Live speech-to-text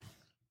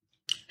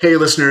Hey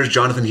listeners,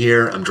 Jonathan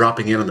here. I'm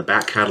dropping in on the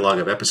back catalog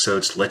of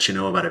episodes to let you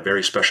know about a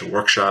very special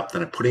workshop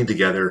that I'm putting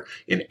together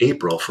in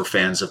April for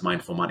fans of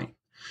Mindful Money.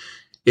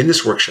 In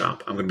this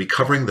workshop, I'm going to be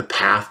covering the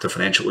path to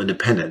financial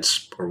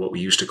independence, or what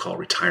we used to call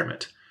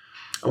retirement.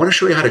 I want to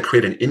show you how to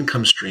create an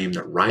income stream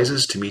that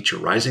rises to meet your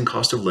rising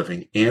cost of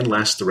living and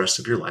lasts the rest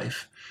of your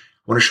life.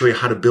 I want to show you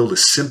how to build a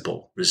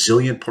simple,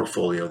 resilient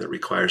portfolio that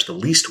requires the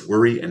least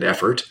worry and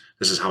effort.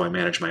 This is how I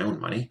manage my own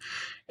money.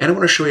 And I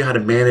want to show you how to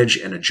manage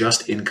and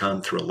adjust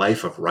income through a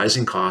life of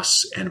rising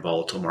costs and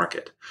volatile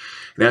market.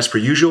 And as per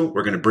usual,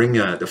 we're going to bring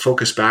the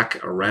focus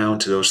back around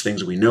to those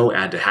things that we know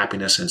add to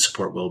happiness and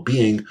support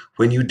well-being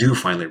when you do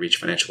finally reach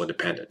financial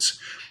independence.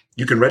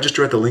 You can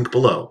register at the link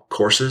below,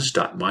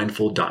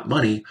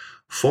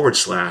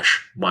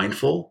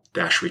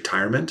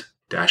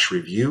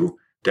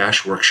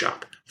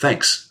 courses.mindful.money/mindful-retirement-review-workshop.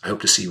 Thanks. I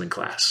hope to see you in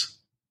class.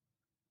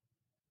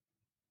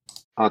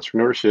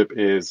 Entrepreneurship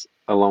is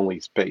a lonely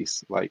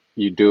space. Like,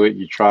 you do it,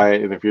 you try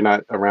it, and if you're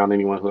not around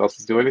anyone who else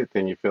is doing it,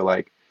 then you feel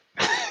like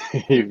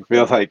you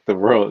feel like the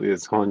world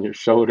is on your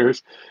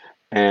shoulders.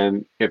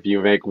 And if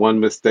you make one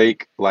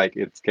mistake, like,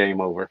 it's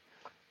game over.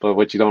 But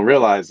what you don't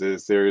realize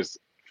is there's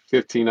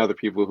 15 other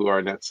people who are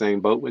in that same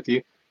boat with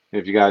you.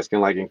 If you guys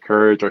can like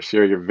encourage or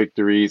share your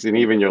victories and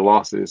even your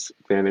losses,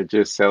 then it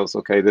just tells,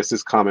 okay, this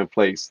is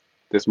commonplace.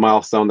 This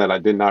milestone that I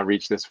did not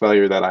reach, this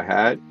failure that I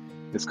had,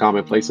 is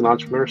commonplace in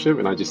entrepreneurship,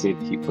 and I just need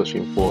to keep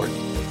pushing forward.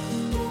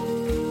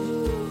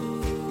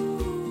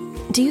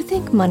 Do you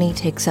think money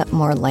takes up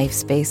more life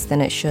space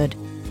than it should?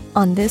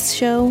 On this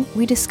show,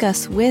 we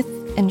discuss with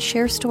and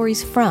share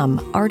stories from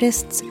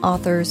artists,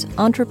 authors,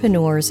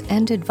 entrepreneurs,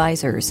 and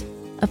advisors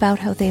about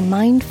how they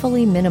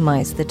mindfully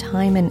minimize the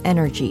time and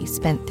energy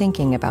spent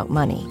thinking about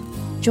money.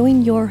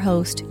 Join your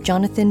host,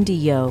 Jonathan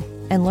Dio,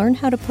 and learn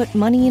how to put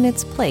money in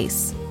its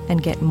place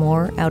and get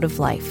more out of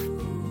life.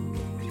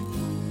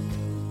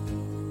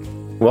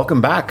 Welcome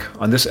back.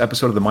 On this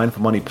episode of the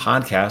Mindful Money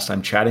podcast,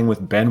 I'm chatting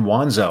with Ben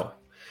Wanzo.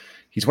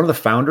 He's one of the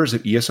founders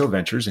of ESO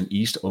Ventures in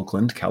East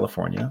Oakland,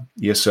 California.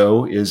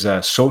 ESO is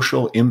a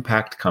social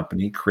impact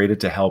company created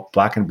to help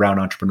Black and Brown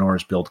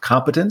entrepreneurs build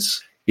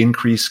competence,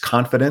 increase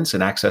confidence,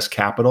 and access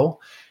capital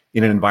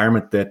in an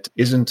environment that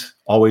isn't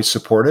always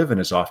supportive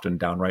and is often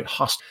downright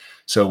hostile.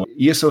 So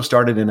ESO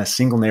started in a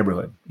single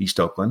neighborhood, East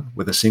Oakland,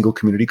 with a single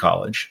community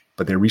college,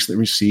 but they recently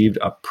received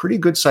a pretty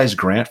good-sized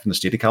grant from the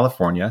state of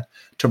California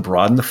to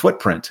broaden the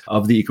footprint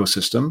of the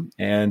ecosystem,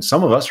 and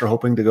some of us are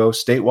hoping to go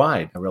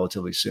statewide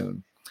relatively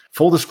soon.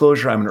 Full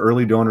disclosure, I'm an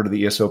early donor to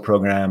the ESO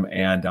program,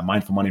 and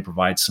Mindful Money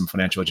provides some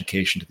financial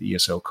education to the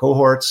ESO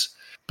cohorts.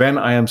 Ben,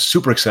 I am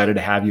super excited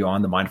to have you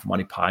on the Mindful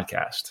Money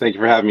podcast. Thank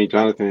you for having me,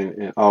 Jonathan,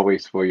 and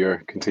always for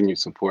your continued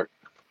support.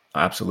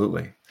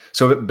 Absolutely.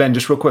 So Ben,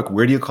 just real quick,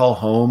 where do you call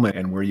home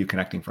and where are you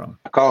connecting from?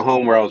 I call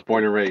home where I was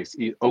born and raised,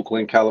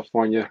 Oakland,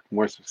 California,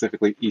 more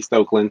specifically East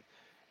Oakland.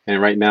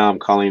 And right now I'm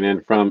calling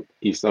in from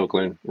East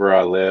Oakland, where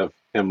I live,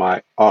 in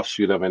my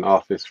offshoot of an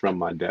office from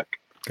my deck.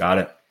 Got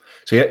it.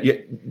 So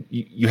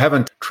you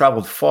haven't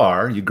traveled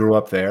far. You grew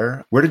up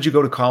there. Where did you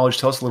go to college?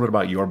 Tell us a little bit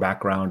about your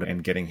background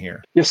and getting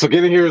here. Yeah, so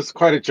getting here is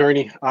quite a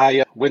journey.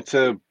 I went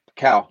to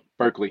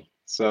Berkeley.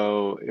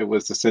 So it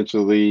was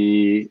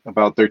essentially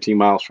about 13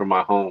 miles from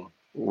my home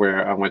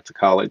where I went to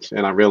college.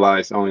 And I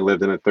realized I only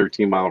lived in a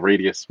 13-mile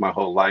radius my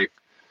whole life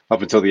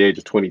up until the age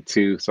of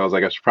 22. So I was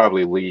like, I should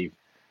probably leave.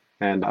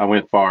 And I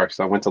went far.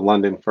 So I went to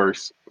London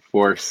first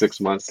for 6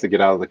 months to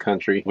get out of the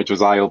country, which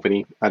was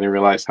eye-opening. I didn't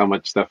realize how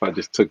much stuff I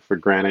just took for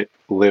granted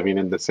living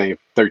in the same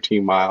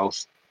 13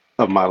 miles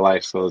of my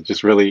life. So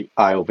just really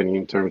eye-opening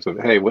in terms of,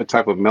 hey, what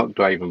type of milk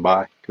do I even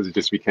buy? Because it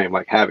just became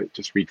like habit,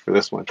 just reach for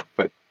this one.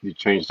 But you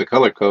change the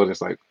color code,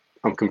 it's like,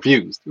 I'm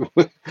confused.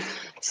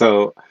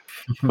 So,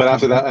 but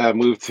after that, I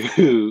moved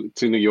to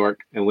New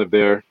York and lived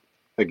there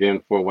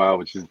again for a while,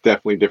 which is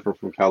definitely different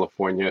from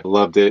California.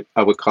 Loved it.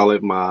 I would call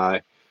it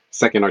my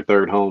second or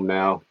third home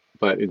now,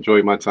 but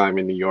enjoyed my time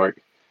in New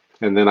York.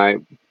 And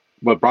then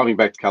what brought me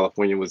back to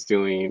California was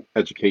doing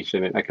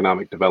education and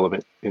economic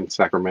development in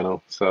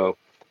Sacramento. So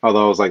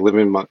although I was like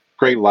living my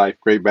great life,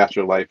 great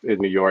bachelor life in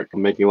New York,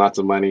 making lots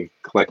of money,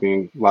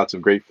 collecting lots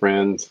of great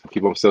friends,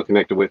 people I'm still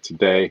connected with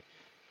today,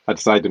 I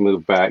decided to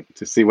move back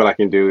to see what I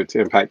can do to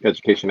impact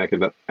education,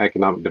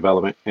 economic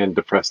development in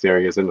depressed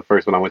areas. And the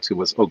first one I went to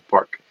was Oak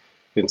Park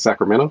in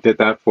Sacramento. Did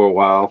that for a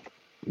while.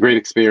 Great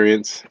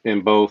experience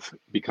in both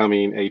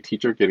becoming a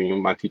teacher,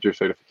 getting my teacher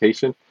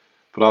certification,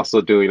 but also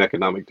doing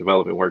economic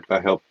development work. I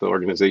helped the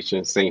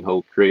organization St.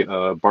 Hope create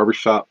a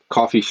barbershop,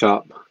 coffee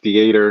shop,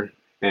 theater,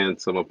 and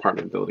some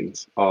apartment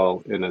buildings,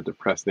 all in a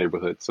depressed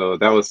neighborhood. So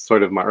that was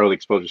sort of my early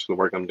exposure to the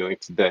work I'm doing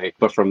today.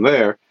 But from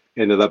there,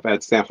 ended up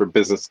at Stanford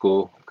Business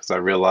School because I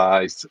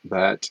realized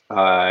that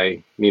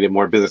I needed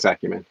more business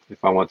acumen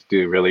if I want to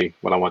do really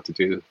what I want to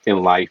do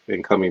in life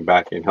and coming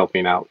back and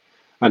helping out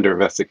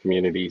underinvested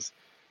communities.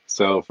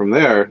 So from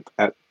there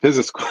at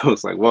business school, I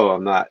was like, whoa,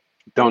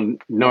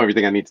 don't know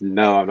everything I need to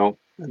know. I'm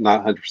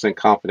not 100%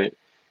 confident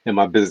in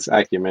my business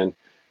acumen.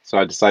 So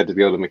I decided to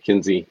go to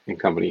McKinsey &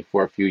 Company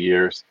for a few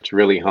years to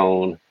really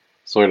hone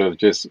sort of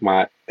just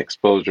my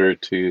exposure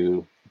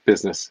to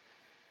business.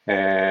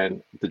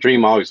 And the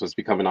dream always was to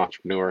become an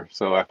entrepreneur.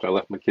 So after I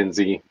left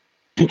McKinsey,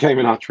 became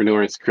an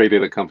entrepreneur and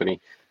created a company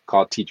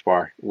called Teach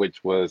Bar,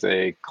 which was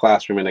a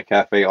classroom and a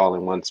cafe all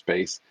in one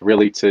space,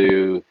 really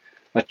to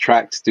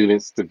attract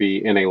students to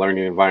be in a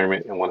learning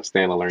environment and want to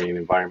stay in a learning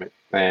environment.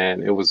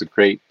 And it was a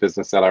great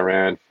business that I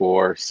ran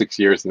for 6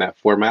 years in that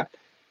format.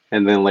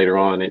 And then later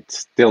on, it's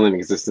still in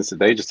existence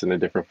today, just in a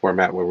different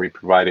format where we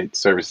provided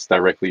services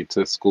directly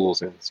to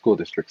schools and school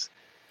districts.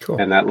 Cool.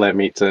 And that led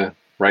me to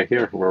right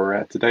here where we're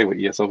at today with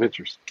ESO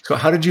Ventures. So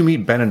how did you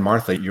meet Ben and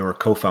Martha, your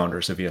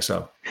co-founders of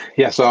ESO?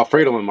 Yeah, so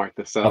Alfredo and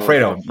Martha. So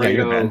Alfredo, yeah,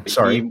 you're Ben.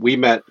 Sorry. We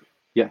met,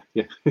 yeah.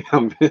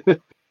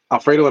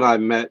 Alfredo and I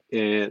met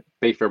in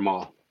Bayfair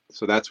Mall.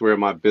 So that's where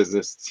my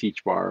business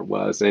Teach Bar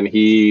was. And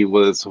he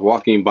was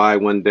walking by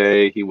one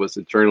day. He was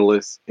a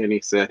journalist and he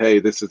said, "Hey,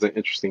 this is an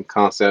interesting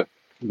concept,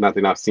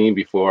 nothing I've seen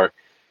before.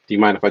 Do you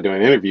mind if I do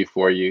an interview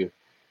for you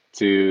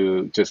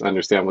to just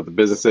understand what the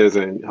business is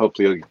and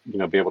hopefully,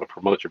 be able to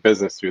promote your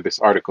business through this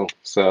article?"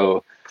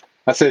 So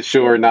I said,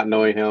 sure, not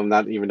knowing him,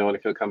 not even knowing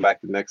if he'll come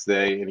back the next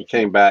day. And he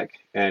came back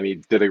and he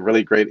did a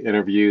really great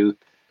interview.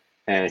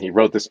 And he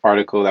wrote this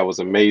article that was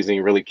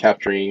amazing, really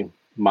capturing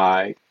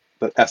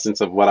the essence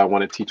of what I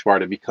wanted Teach Bar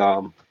to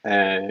become.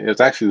 And it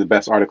was actually the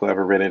best article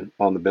ever written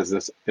on the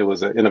business. It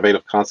was an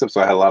innovative concept, so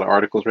I had a lot of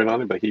articles written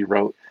on it, but he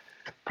wrote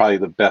probably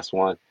the best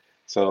one.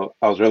 So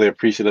I was really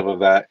appreciative of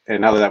that.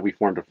 And out of that, we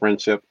formed a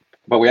friendship,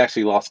 but we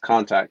actually lost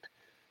contact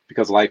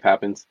because life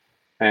happens.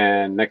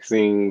 And next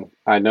thing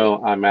I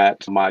know, I'm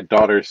at my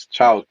daughter's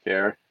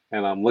childcare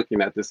and I'm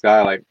looking at this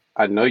guy like,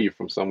 I know you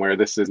from somewhere.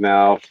 This is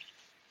now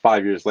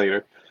 5 years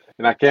later.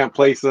 And I can't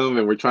place him,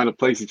 and we're trying to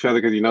place each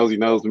other because he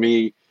knows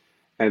me.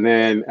 And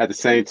then at the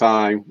same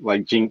time,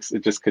 like Jinx,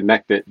 it just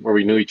connected where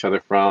we knew each other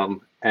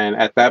from. And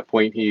at that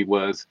point, he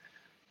was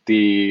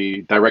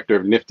the director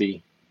of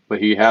Nifty, but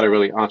he had a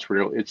really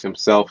entrepreneurial itch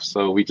himself.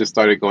 So we just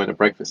started going to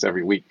breakfast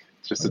every week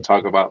just to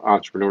talk about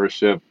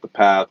entrepreneurship, the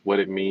path, what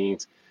it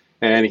means.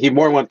 And he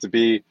more wanted to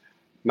be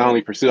not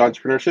only pursue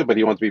entrepreneurship, but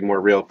he wanted to be more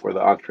real for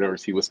the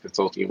entrepreneurs he was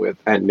consulting with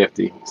at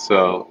Nifty.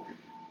 So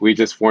we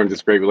just formed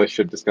this great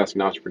relationship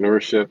discussing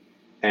entrepreneurship.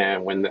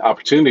 And when the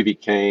opportunity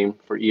came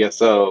for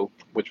ESO,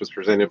 which was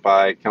presented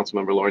by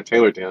Councilmember Lauren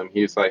Taylor to him,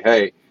 he was like,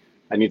 "Hey,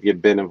 I need to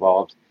get Ben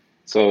involved."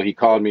 So he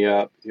called me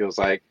up. He was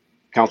like,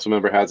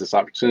 "Councilmember has this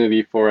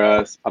opportunity for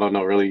us. I don't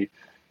know really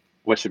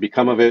what should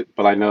become of it,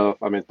 but I know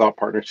if I'm in thought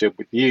partnership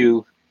with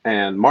you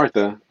and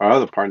Martha, our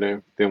other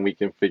partner, then we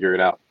can figure it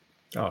out."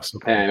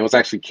 Awesome. And it was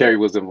actually Carrie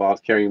was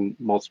involved. Carrie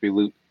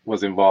Maltsby-Lute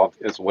was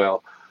involved as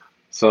well.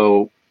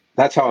 So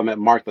that's how I met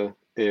Martha.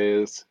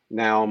 Is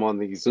now I'm on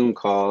these Zoom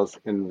calls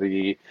in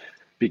the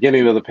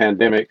beginning of the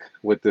pandemic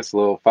with this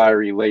little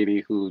fiery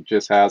lady who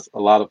just has a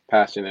lot of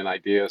passion and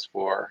ideas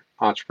for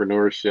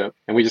entrepreneurship.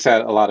 And we just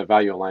had a lot of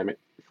value alignment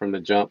from the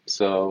jump.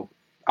 So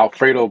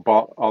Alfredo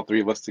brought all three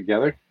of us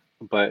together,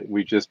 but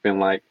we've just been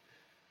like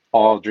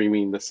all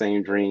dreaming the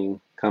same dream,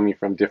 coming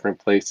from different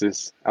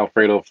places.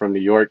 Alfredo from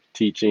New York,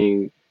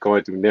 teaching,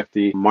 going through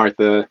Nifty.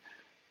 Martha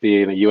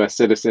being a U.S.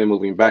 citizen,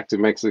 moving back to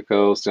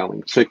Mexico,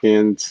 selling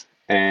chickens,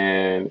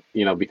 and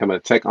becoming a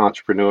tech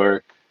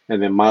entrepreneur.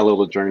 And then my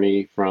little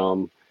journey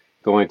from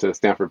going to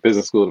Stanford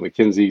Business School to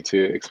McKinsey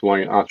to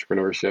exploring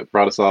entrepreneurship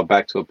brought us all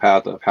back to a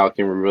path of how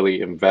can we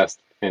really invest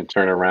and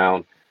turn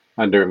around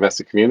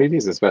underinvested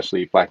communities,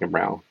 especially Black and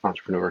Brown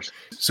entrepreneurs.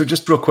 So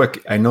just real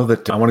quick, I know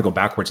that I want to go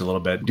backwards a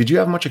little bit. Did you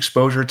have much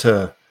exposure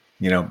to,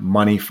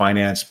 money,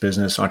 finance,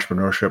 business,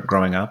 entrepreneurship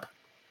growing up?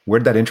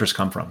 Where'd that interest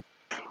come from?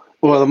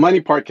 Well, the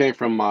money part came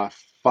from my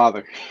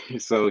father.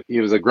 So he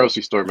was a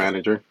grocery store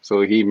manager.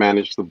 So he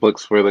managed the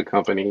books for the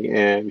company.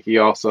 And he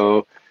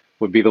also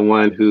would be the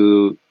one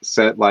who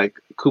set like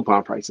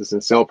coupon prices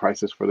and sale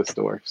prices for the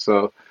store.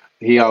 So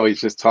he always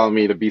just taught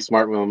me to be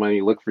smart with my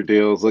money, look for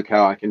deals, look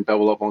how I can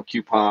double up on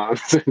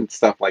coupons and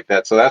stuff like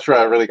that. So that's where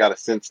I really got a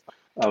sense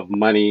of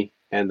money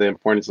and the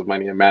importance of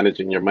money and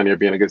managing your money or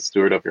being a good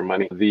steward of your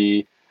money.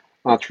 The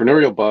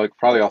entrepreneurial bug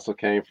probably also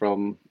came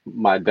from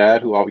my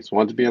dad, who always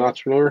wanted to be an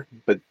entrepreneur,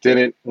 but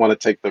didn't want to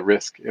take the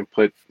risk and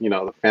put,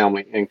 the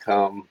family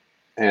income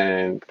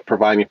and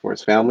providing for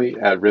his family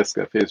at risk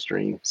of his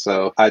dream.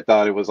 So I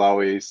thought it was I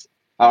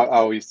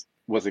always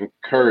was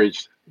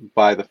encouraged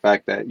by the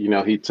fact that,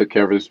 he took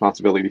care of his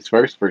responsibilities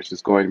first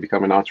versus going to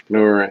become an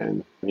entrepreneur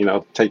and,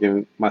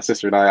 taking my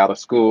sister and I out of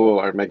school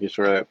or making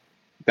sure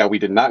that we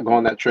did not go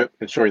on that trip,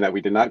 ensuring that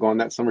we did not go on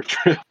that summer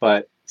trip.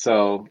 But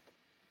so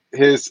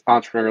his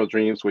entrepreneurial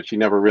dreams, which he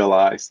never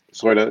realized,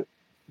 sort of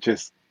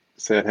just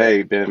said,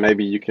 "Hey, Ben,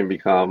 maybe you can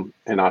become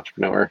an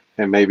entrepreneur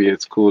and maybe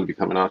it's cool to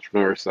become an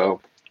entrepreneur."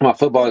 So my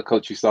football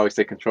coach used to always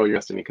say, "Control your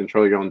destiny,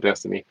 control your own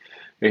destiny."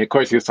 And of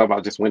course, he was talking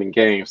about just winning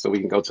games so we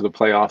can go to the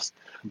playoffs.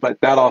 But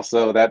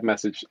that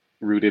message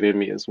rooted in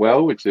me as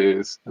well, which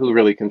is who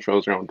really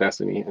controls your own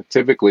destiny. And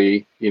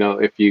typically,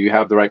 if you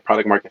have the right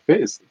product market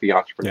fit, is the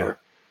entrepreneur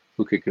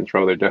who could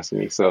control their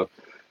destiny. So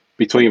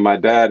between my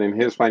dad and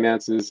his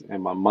finances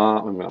and my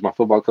mom and my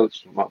football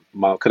coach, my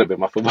mom could have been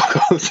my football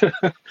coach.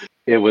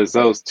 It was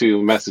those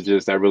two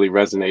messages that really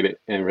resonated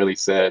and really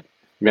said,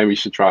 maybe you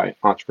should try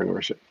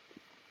entrepreneurship.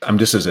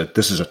 This is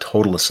a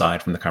total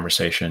aside from the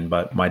conversation,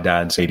 but my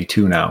dad's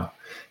 82 now,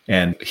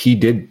 and he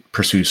did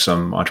pursue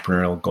some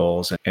entrepreneurial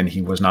goals, and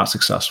he was not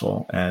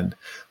successful. And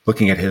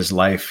looking at his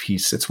life,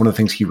 it's one of the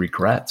things he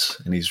regrets,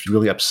 and he's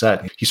really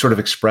upset. He sort of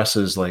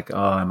expresses like,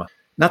 "Oh,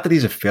 not that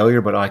he's a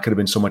failure, but I could have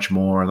been so much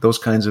more." Those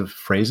kinds of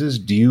phrases.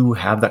 Do you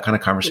have that kind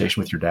of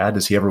conversation with your dad?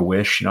 Does he ever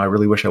wish, I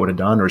really wish I would have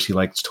done, or is he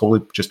like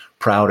totally just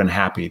proud and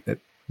happy that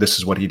this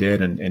is what he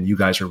did, and you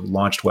guys are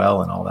launched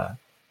well and all that?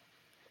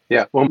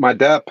 Yeah, well, my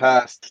dad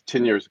passed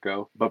 10 years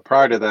ago, but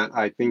prior to that,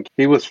 I think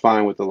he was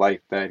fine with the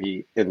life that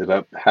he ended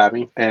up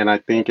having. And I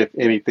think if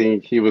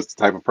anything, he was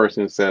the type of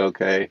person who said,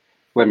 okay,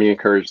 let me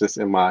encourage this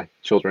in my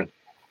children.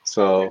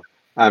 So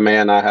I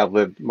may not have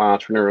lived my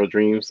entrepreneurial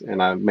dreams,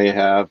 and I may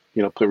have,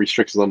 put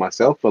restrictions on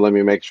myself, but let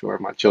me make sure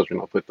my children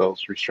will put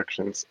those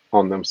restrictions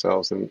on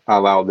themselves and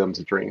allow them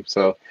to dream.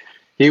 So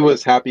he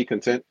was happy,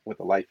 content with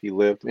the life he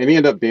lived. And he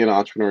ended up being an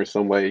entrepreneur in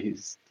some way.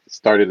 He's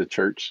started a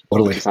church,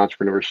 Totally. Which is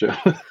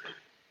entrepreneurship.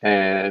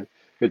 And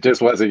it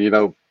just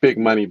wasn't, big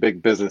money,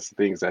 big business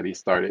things that he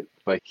started.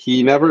 But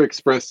he never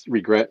expressed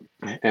regret.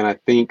 And I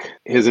think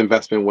his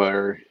investment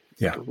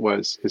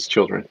was his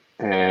children,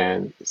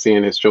 and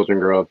seeing his children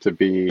grow up to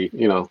be,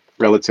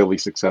 relatively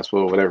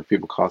successful, whatever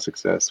people call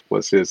success,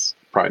 was his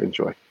pride and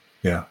joy.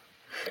 Yeah.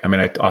 I mean,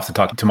 I often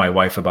talk to my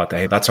wife about that.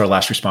 Hey, that's our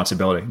last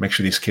responsibility. Make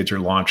sure these kids are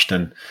launched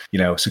and,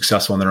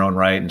 successful in their own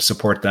right, and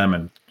support them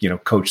and,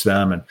 coach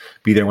them and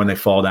be there when they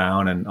fall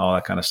down and all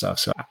that kind of stuff.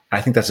 So I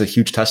think that's a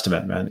huge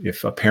testament, man.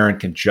 If a parent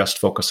can just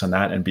focus on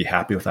that and be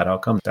happy with that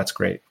outcome, that's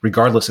great,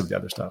 regardless of the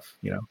other stuff.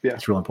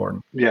 It's real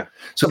important. Yeah.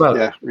 So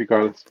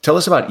regardless. Tell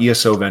us about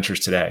ESO Ventures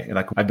today. And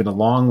I've been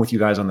along with you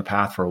guys on the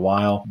path for a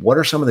while. What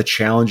are some of the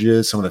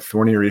challenges, some of the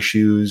thornier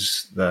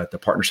issues that the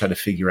partners had to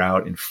figure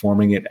out in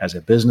forming it as a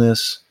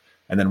business?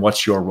 And then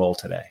what's your role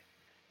today?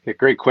 Okay,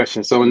 great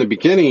question. So in the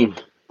beginning,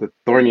 the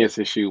thorniest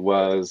issue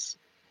was,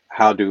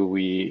 how do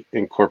we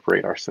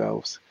incorporate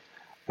ourselves?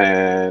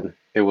 And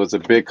it was a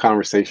big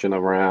conversation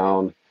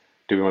around,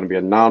 do we want to be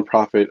a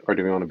nonprofit or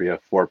do we want to be a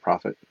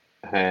for-profit?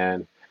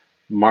 And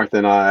Martha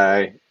and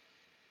I,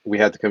 we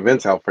had to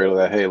convince Alfredo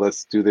that, hey,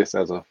 let's do this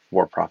as a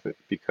for-profit,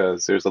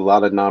 because there's a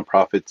lot of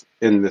nonprofits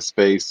in this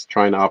space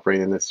trying to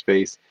operate in this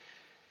space.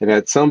 And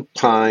at some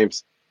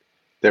times,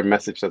 their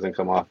message doesn't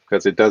come off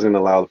because it doesn't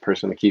allow the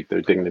person to keep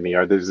their dignity,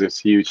 or there's this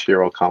huge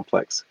hero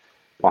complex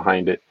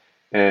behind it.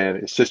 And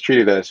it's just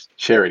treated as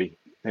charity.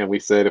 And we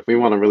said, if we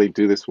want to really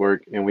do this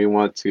work and we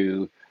want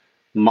to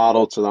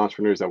model to the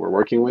entrepreneurs that we're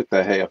working with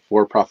that, hey, a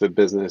for-profit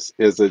business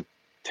is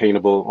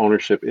attainable,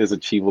 ownership is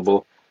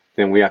achievable,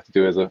 then we have to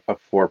do it as a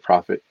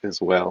for-profit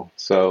as well.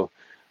 So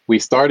we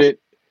started,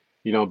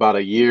 about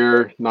a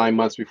year, 9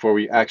 months before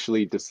we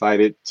actually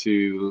decided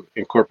to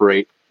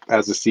incorporate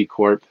as a C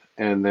Corp,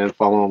 and then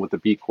follow on with the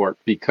B Corp,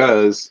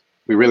 because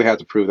we really had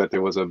to prove that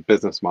there was a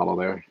business model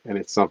there. And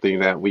it's something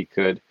that we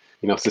could,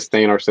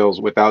 sustain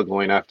ourselves without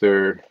going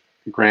after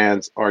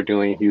grants or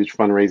doing huge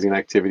fundraising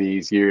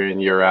activities year in,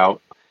 year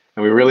out.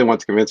 And we really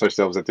want to convince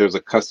ourselves that there's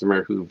a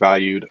customer who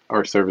valued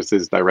our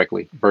services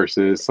directly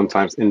versus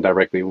sometimes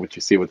indirectly, which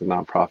you see with the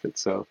nonprofit.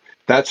 So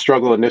that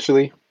struggle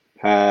initially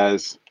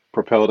has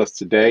propelled us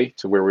today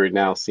to where we're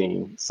now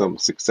seeing some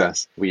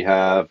success. We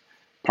have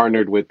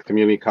partnered with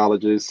community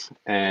colleges,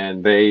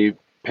 and they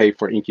pay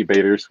for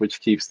incubators,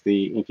 which keeps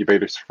the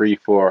incubators free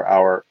for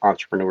our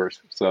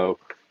entrepreneurs. So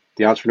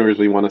the entrepreneurs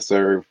we want to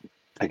serve,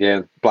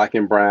 again, Black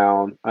and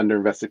brown,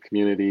 underinvested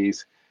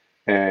communities,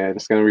 and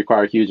it's going to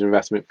require a huge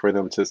investment for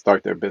them to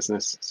start their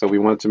business. So we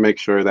wanted to make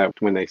sure that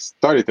when they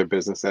started their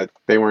business, that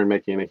they weren't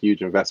making a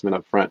huge investment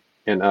up front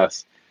in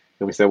us.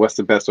 And we said, what's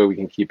the best way we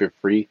can keep it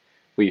free?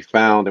 We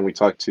found, and we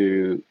talked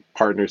to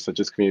partners such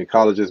as community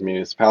colleges,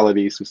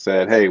 municipalities, who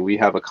said, hey, we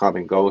have a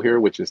common goal here,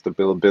 which is to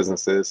build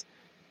businesses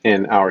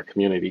in our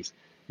communities.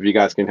 If you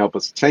guys can help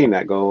us attain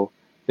that goal,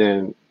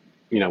 then,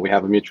 we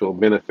have a mutual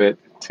benefit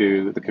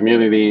to the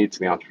community, to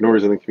the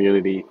entrepreneurs in the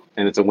community,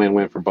 and it's a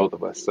win-win for both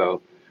of us.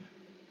 So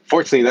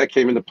fortunately, that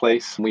came into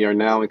place. We are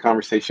now in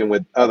conversation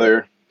with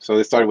so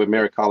they started with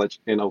Merritt College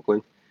in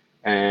Oakland,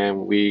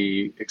 and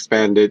we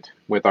expanded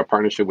with our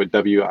partnership with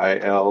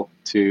WIL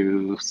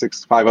to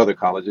 5 other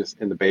colleges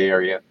in the Bay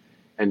Area.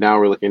 And now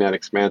we're looking at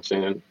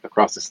expansion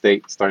across the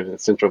state, starting in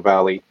Central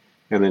Valley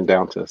and then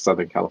down to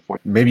Southern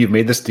California. Maybe you've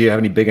made this. Do you have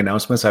any big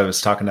announcements? I was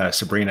talking to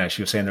Sabrina.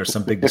 She was saying there's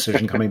some big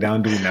decision coming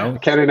down. Do we know? I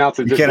can't announce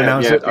it. You can't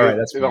announce it? All right,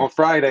 that's fine. On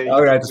Friday.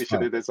 All right, we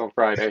should do this on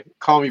Friday.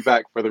 Call me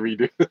back for the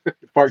redo,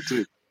 part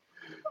 2.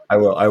 I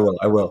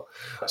will.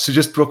 So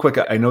just real quick,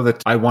 I know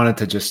that I wanted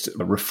to just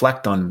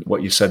reflect on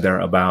what you said there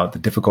about the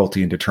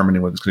difficulty in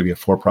determining whether it's going to be a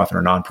for-profit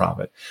or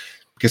nonprofit.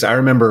 Because I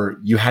remember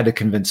you had to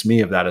convince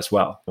me of that as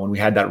well. When we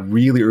had that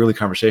really early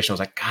conversation, I was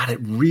like, God, it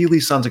really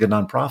sounds like a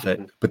nonprofit.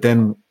 Mm-hmm. But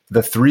then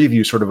the 3 of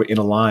you sort of in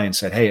a line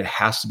said, hey, it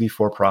has to be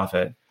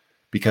for-profit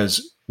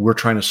because we're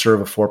trying to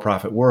serve a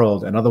for-profit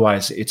world. And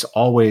otherwise, it's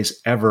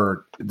always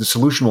ever, the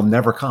solution will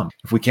never come.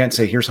 If we can't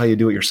say, here's how you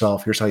do it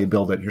yourself, here's how you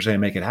build it, here's how you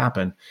make it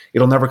happen,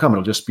 it'll never come.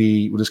 It'll just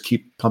be, we'll just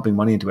keep pumping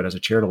money into it as a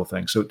charitable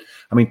thing. So,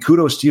 I mean,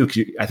 kudos to you,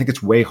 because I think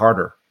it's way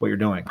harder what you're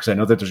doing, because I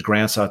know that there's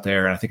grants out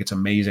there, and I think it's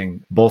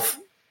amazing, both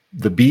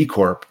the B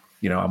Corp,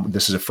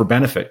 this is a for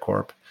benefit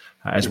corp,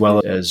 as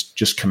well as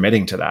just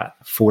committing to that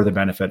for the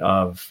benefit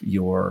of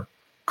your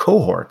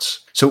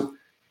cohorts. So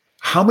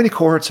how many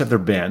cohorts have there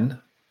been,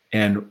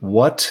 and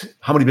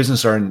how many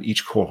businesses are in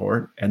each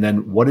cohort? And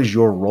then what is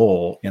your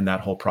role in that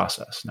whole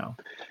process now?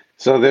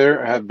 So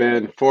there have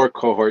been 4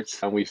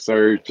 cohorts, and we've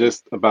served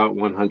just about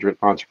 100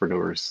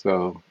 entrepreneurs.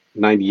 So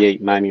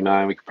 98,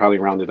 99, we could probably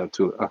round it up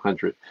to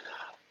 100.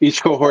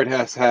 Each cohort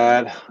has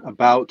had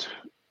about,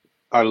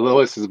 our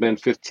lowest has been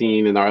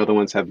 15, and our other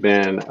ones have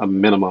been a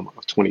minimum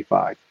of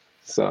 25.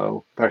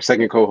 So our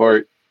second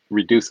cohort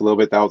reduced a little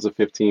bit. That was a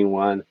 15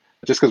 one,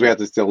 just because we had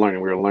to still learn.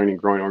 We were a learning,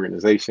 growing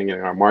organization,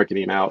 getting our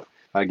marketing out,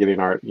 getting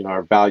our,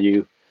 our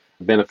value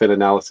benefit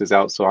analysis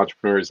out, so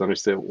entrepreneurs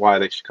understood why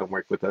they should come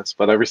work with us.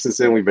 But ever since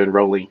then, we've been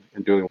rolling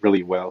and doing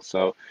really well.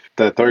 So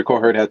the third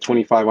cohort had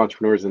 25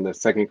 entrepreneurs, and the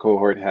second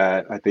cohort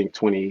had, I think,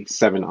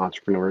 27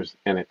 entrepreneurs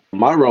in it.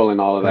 My role in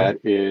all of that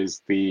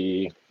is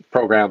the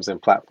programs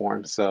and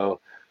platforms. So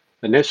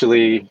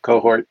initially,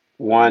 cohort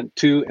 1,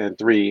 2, and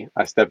 3,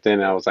 I stepped in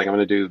and I was like, I'm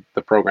going to do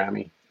the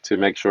programming to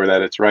make sure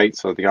that it's right.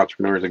 So the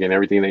entrepreneurs are getting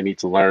everything they need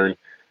to learn,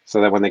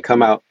 so that when they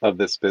come out of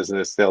this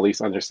business, they'll at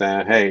least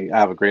understand, hey, I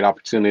have a great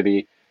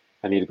opportunity.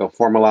 I need to go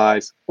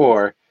formalize,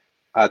 or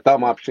I thought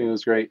my opportunity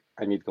was great.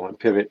 I need to go and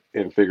pivot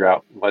and figure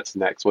out what's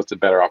next, what's a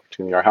better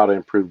opportunity, or how to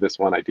improve this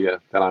one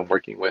idea that I'm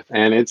working with.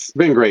 And it's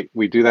been great.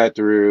 We do that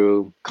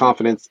through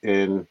confidence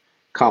in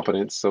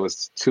competence. So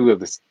it's 2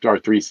 of our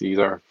 3 C's,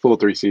 our full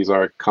 3 C's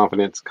are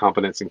confidence,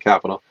 competence, and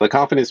capital. The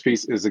confidence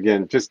piece is,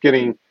 again, just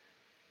getting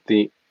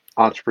the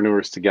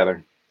entrepreneurs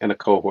together in a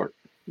cohort,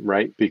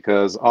 right?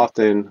 Because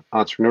often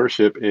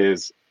entrepreneurship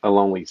is a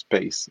lonely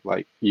space.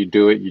 Like, you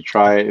do it, you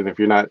try it, and if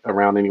you're not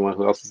around anyone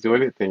who else is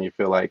doing it, then you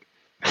feel like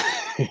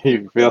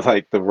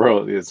the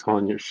world is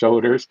on your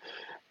shoulders.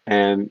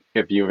 And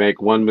if you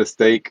make one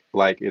mistake,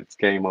 like, it's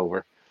game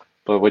over.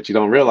 But what you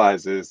don't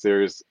realize is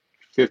there's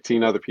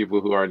 15 other people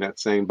who are in that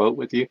same boat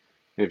with you.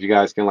 And if you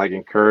guys can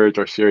encourage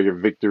or share your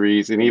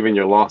victories and even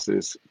your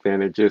losses,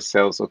 then it just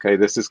tells, okay,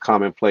 this is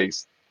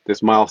commonplace.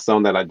 This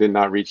milestone that I did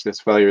not reach, this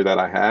failure that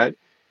I had,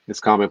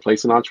 is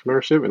commonplace in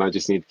entrepreneurship, and I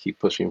just need to keep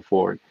pushing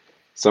forward.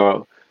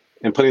 So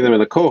in putting them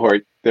in a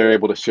cohort, they're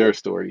able to share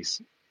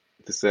stories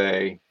to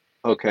say,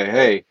 okay,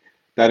 hey,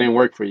 that didn't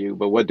work for you,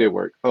 but what did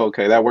work? Oh,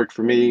 okay, that worked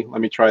for me.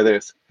 Let me try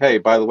this. Hey,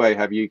 by the way,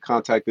 have you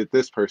contacted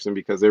this person,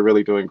 because they're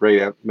really doing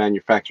great at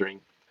manufacturing?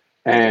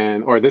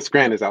 Or this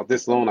grant is out,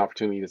 this loan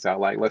opportunity is out,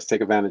 let's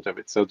take advantage of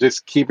it. So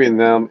just keeping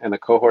them in a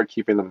cohort,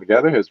 keeping them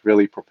together, has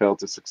really propelled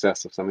the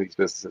success of some of these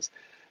businesses.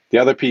 The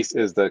other piece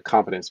is the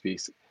competence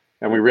piece.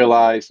 And we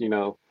realize,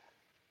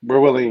 we're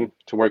willing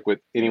to work with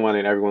anyone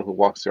and everyone who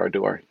walks through our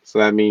door. So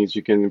that means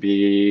you can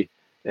be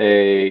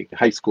a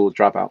high school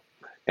dropout.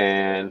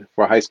 And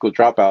for a high school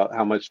dropout,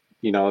 how much,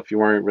 if you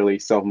weren't really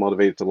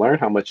self-motivated to learn,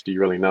 how much do you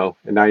really know?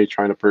 And now you're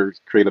trying to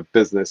create a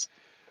business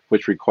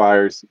which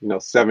requires,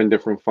 7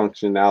 different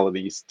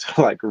functionalities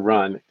to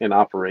run and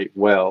operate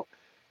well.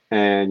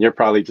 And you're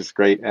probably just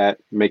great at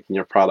making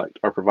your product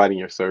or providing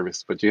your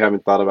service, but you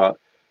haven't thought about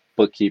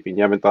bookkeeping,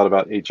 you haven't thought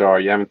about HR,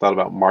 you haven't thought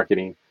about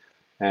marketing.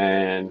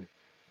 And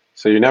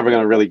so you're never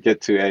going to really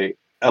get to a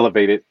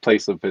elevated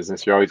place of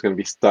business. You're always going to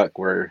be stuck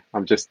where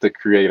I'm just the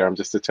creator, I'm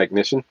just a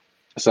technician.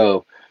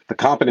 So the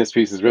competence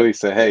piece is really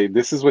say, hey,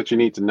 this is what you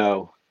need to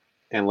know,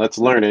 and let's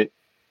learn it,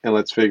 and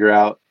let's figure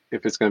out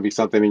if it's going to be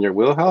something in your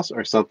wheelhouse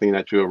or something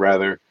that you would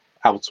rather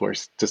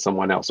outsource to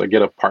someone else, or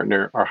get a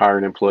partner or hire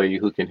an employee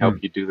who can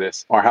help you do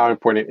this. Or how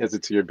important is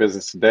it to your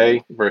business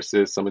today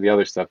versus some of the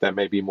other stuff that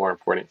may be more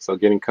important. So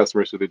getting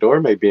customers through the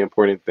door may be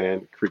important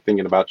than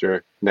thinking about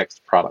your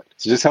next product.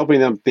 So just helping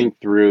them think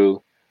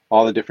through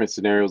all the different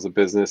scenarios of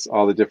business,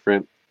 all the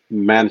different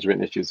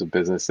management issues of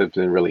business has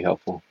been really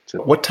helpful.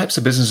 What types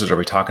of businesses are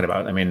we talking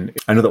about? I mean,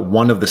 I know that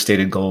one of the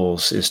stated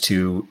goals is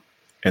to,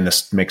 and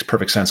this makes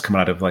perfect sense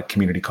coming out of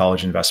community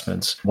college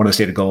investments, one of the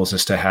stated goals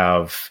is to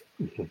have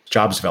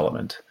jobs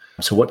development.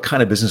 So what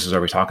kind of businesses are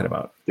we talking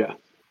about? Yeah.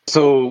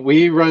 So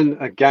we run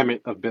a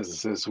gamut of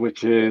businesses,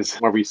 which is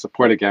where we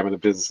support a gamut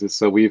of businesses.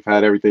 So we've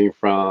had everything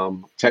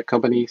from tech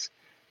companies,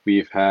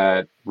 we've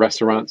had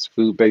restaurants,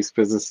 food-based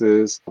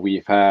businesses,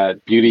 we've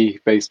had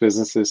beauty-based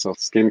businesses, so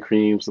skin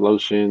creams,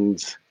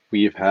 lotions,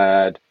 we've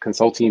had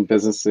consulting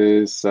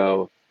businesses.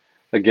 So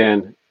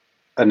again,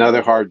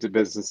 another hard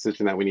business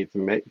decision that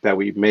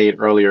we made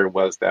earlier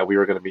was that we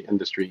were going to be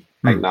industry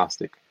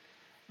agnostic.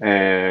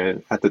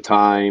 And at the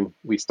time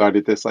we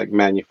started this,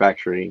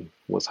 manufacturing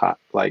was hot.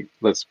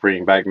 Let's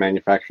bring back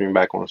manufacturing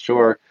back on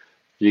shore.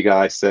 You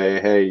guys say,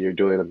 hey, you're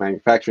doing a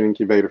manufacturing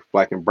incubator for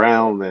Black and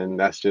Brown, then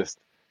that's just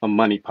a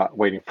money pot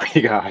waiting for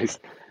you guys.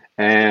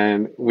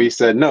 And we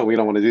said, no, we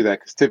don't want to do that,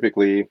 because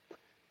typically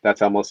that's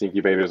how most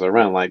incubators are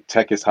run.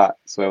 Tech is hot,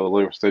 so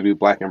we'll still do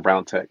Black and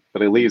Brown tech,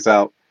 but it leaves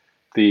out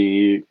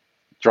the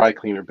dry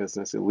cleaner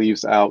business. It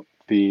leaves out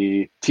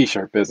the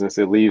t-shirt business.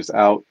 It leaves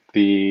out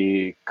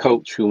the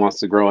coach who wants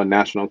to grow a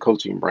national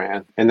coaching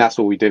brand. And that's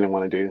what we didn't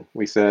want to do.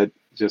 We said,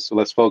 just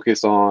let's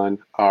focus on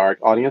our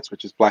audience,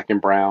 which is Black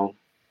and brown,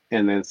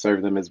 and then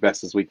serve them as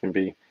best as we can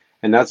be.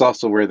 And that's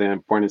also where the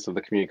importance of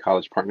the community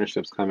college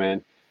partnerships come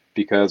in,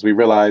 because we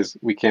realize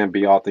we can't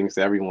be all things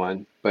to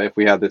everyone. But if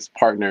we have this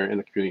partner in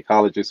the community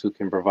colleges who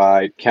can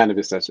provide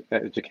cannabis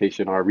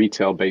education or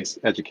retail-based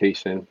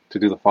education to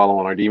do the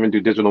follow-on, or to even do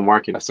digital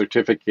marketing, a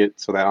certificate,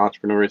 so that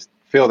entrepreneurs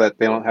feel that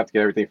they don't have to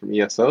get everything from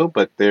ESO,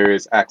 but there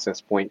is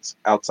access points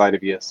outside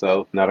of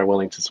ESO that are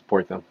willing to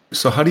support them.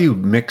 So how do you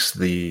mix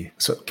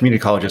so community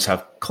colleges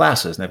have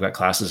classes, and they've got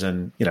classes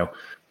in,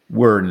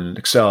 Word and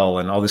Excel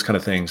and all these kind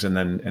of things,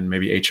 and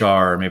maybe HR,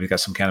 or maybe got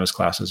some cannabis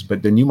classes,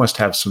 but then you must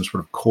have some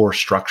sort of core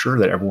structure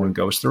that everyone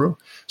goes through.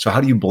 So how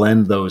do you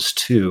blend those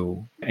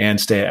two and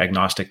stay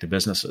agnostic to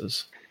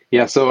businesses?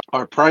 Yeah, so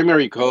our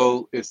primary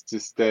goal is to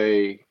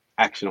stay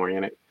action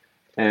oriented,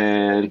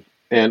 and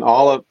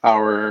all of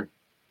our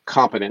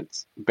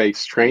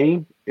competence-based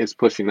training is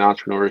pushing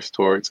entrepreneurs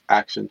towards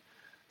action.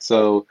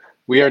 So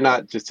we are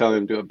not just telling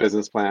them to do a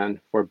business plan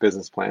for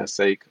business plan's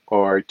sake,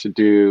 or to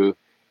do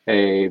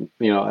a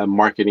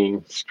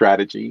marketing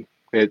strategy.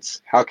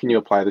 It's how can you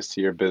apply this to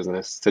your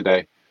business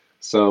today?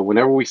 So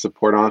whenever we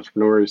support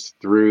entrepreneurs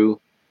through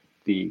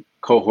the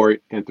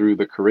cohort and through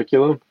the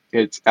curriculum,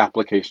 it's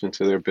application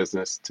to their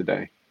business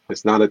today.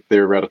 It's not a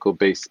theoretical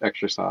based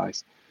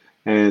exercise.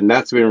 And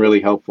that's been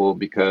really helpful,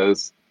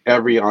 because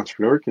every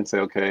entrepreneur can say,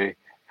 okay,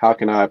 how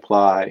can I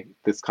apply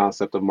this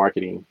concept of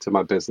marketing to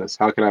my business?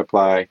 How can I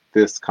apply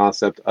this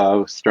concept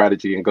of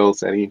strategy and goal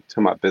setting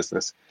to my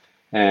business?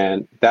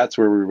 And that's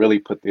where we really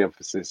put the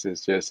emphasis,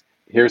 is just,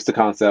 here's the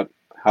concept,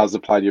 how's it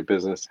applied to your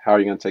business? How are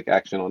you going to take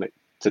action on it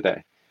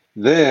today?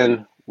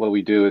 Then what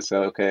we do is say,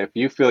 okay, if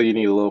you feel you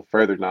need a little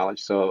further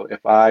knowledge. So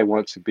if I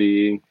want to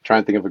be,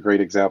 trying to think of a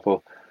great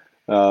example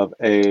of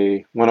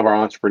one of our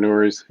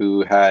entrepreneurs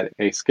who had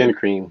a skin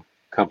cream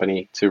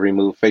company to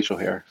remove facial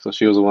hair. So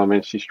she was a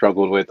woman, she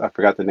struggled with, I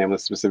forgot the name of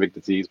the specific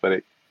disease, but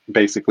it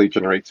basically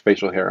generates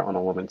facial hair on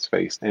a woman's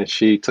face. And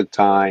she took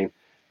time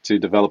to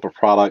develop a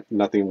product.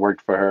 Nothing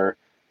worked for her.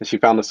 And she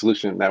found a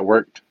solution that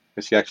worked.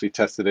 And she actually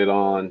tested it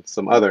on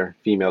some other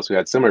females who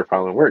had similar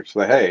problem. It worked. She's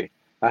like, hey,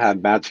 I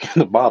had magic in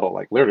the bottle,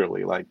 like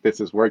literally, like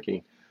this is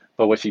working.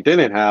 But what she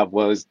didn't have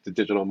was the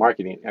digital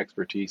marketing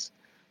expertise.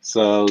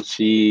 So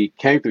she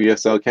came through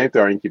ESL, came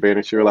through our incubator,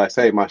 and she realized,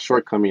 hey, my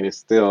shortcoming is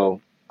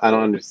still, I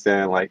don't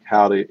understand like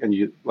how to, and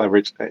you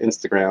leverage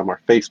Instagram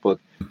or Facebook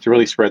to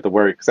really spread the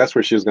word, because that's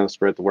where she was going to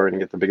spread the word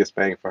and get the biggest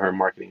bang for her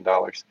marketing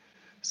dollars.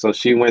 So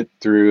she went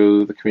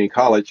through the community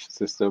college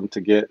system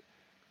to get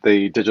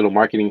the digital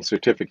marketing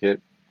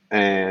certificate.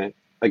 And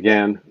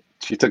again,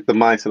 she took the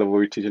mindset of what we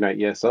were teaching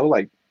at ESO,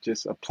 like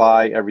just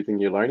apply everything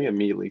you're learning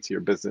immediately to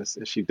your business.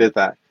 And she did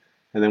that.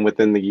 And then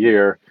within the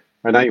year,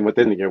 or not even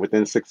within the year,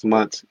 within 6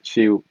 months,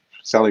 she was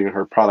selling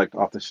her product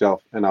off the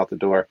shelf and out the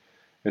door.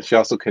 And she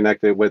also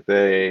connected with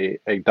a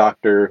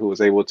doctor who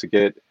was able to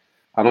get,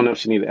 I don't know if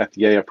she needed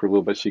FDA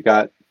approval, but she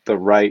got the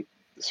right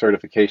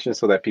certification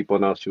so that people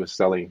know she was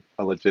selling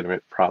a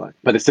legitimate product.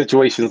 But it's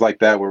situations like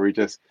that where we're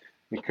just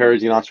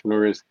encouraging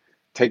entrepreneurs,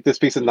 take this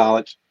piece of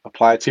knowledge,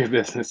 apply it to your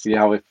business, see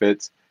how it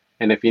fits.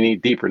 And if you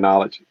need deeper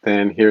knowledge,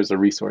 then here's a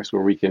resource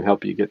where we can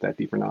help you get that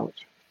deeper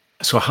knowledge.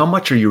 So how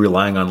much are you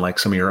relying on like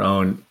some of your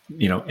own,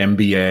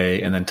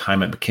 MBA and then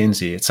time at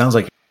McKinsey? It sounds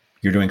like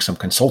you're doing some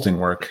consulting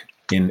work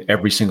in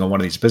every single one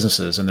of these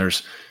businesses, and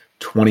there's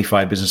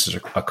 25 businesses a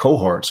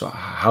cohort. So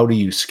how do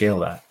you scale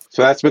that?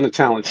 So that's been a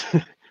challenge.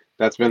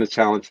 That's been a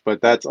challenge,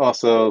 but that's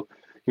also,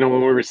 when we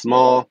were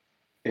small,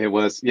 it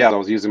was, I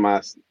was using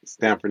my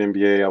Stanford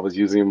MBA. I was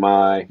using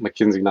my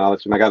McKinsey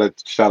knowledge, and I got to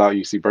shout out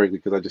UC Berkeley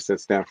because I just said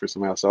Stanford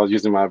somehow. So I was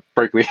using my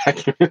Berkeley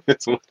acumen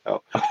as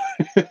well.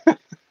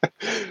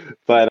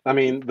 But I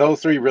mean,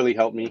 those three really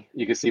helped me.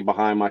 You can see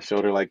behind my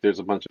shoulder, like there's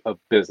a bunch of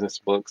business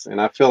books. And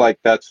I feel like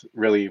that's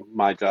really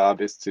my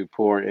job, is to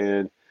pour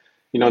in,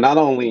 not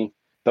only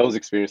those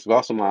experiences, but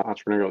also my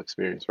entrepreneurial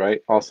experience,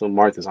 right? Also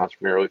Martha's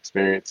entrepreneurial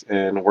experience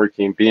and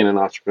being an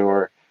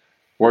entrepreneur,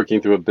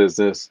 working through a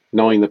business,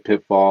 knowing the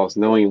pitfalls,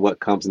 knowing what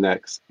comes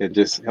next, and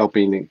just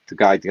helping to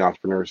guide the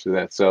entrepreneurs through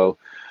that. So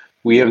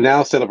we have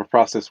now set up a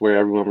process where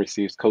everyone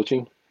receives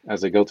coaching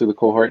as they go through the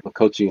cohort,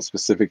 coaching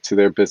specific to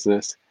their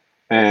business.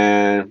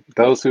 And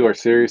those who are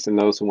serious and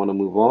those who want to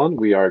move on,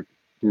 we are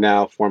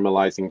now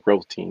formalizing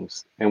growth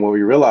teams. And what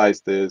we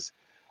realized is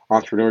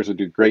entrepreneurs will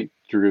do great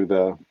through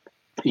the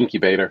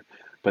incubator,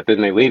 but then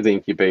they leave the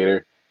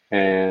incubator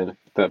and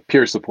the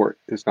peer support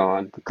is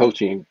gone, the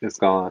coaching is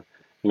gone.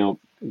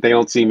 They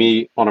don't see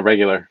me on a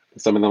regular.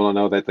 Some of them don't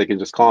know that they can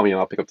just call me and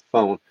I'll pick up the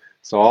phone.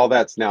 So all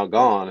that's now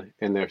gone,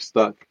 and they're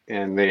stuck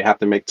and they have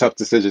to make tough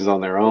decisions on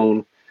their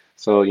own.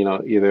 So,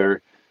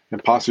 either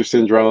imposter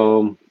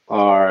syndrome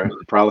or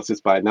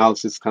paralysis by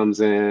analysis comes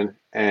in,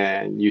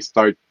 and you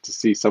start to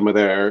see some of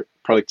their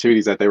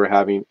productivities that they were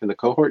having in the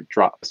cohort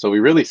drop. So we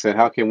really said,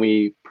 how can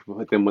we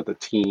put them with a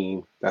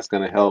team that's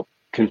going to help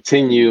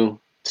continue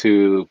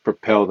to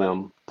propel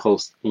them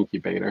post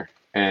incubator.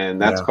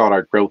 And that's Yeah. called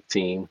our growth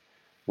team,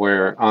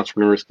 where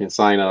entrepreneurs can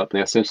sign up.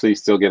 They essentially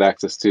still get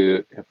access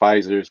to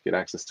advisors, get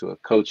access to a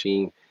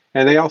coaching,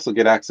 and they also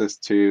get access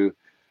to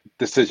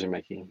decision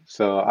making.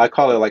 So I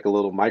call it like a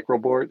little micro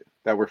board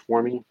that we're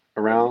forming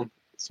around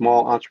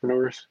small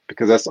entrepreneurs,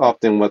 because that's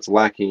often what's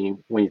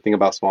lacking when you think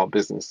about small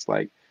business.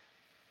 Like,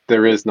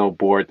 there is no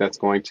board that's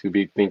going to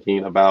be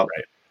thinking about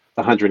Right.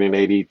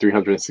 180,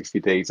 360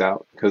 days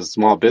out, because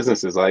small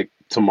business is like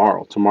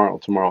tomorrow, tomorrow,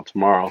 tomorrow,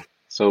 tomorrow.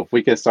 So if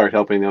we can start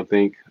helping them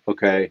think,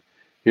 okay,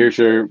 here's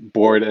your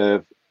board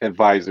of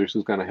advisors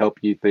who's going to help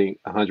you think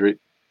 130,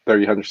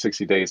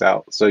 160 days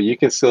out. So you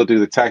can still do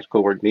the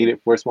tactical work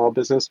needed for a small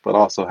business, but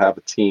also have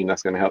a team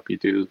that's going to help you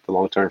do the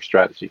long-term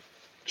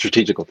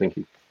strategical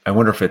thinking. I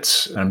wonder if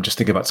I'm just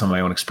thinking about some of my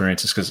own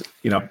experiences because,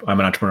 I'm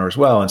an entrepreneur as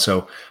well. And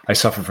so I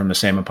suffer from the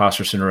same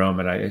imposter syndrome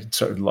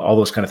and all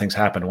those kind of things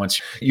happen once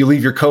you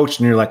leave your coach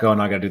and you're like, oh,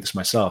 no, I got to do this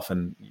myself.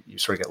 And you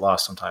sort of get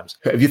lost sometimes.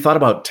 Have you thought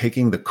about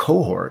taking the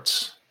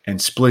cohorts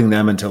and splitting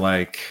them into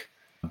like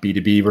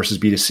B2B versus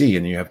B2C?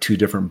 And you have two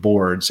different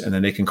boards and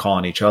then they can call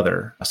on each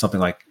other,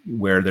 something like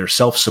where they're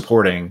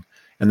self-supporting.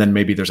 And then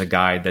maybe there's a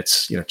guide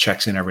that's,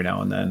 checks in every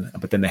now and then,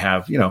 but then they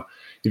have,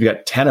 you've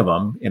got 10 of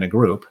them in a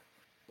group.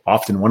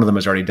 Often one of them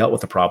has already dealt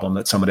with the problem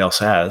that somebody else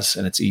has,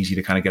 and it's easy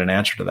to kind of get an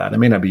answer to that. It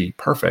may not be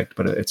perfect,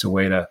 but it's a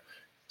way to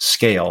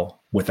scale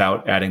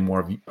without adding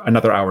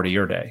another hour to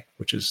your day,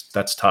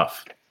 that's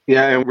tough.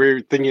 Yeah, and we're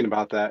thinking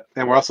about that.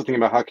 And we're also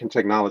thinking about how can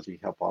technology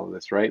help all of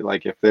this, right?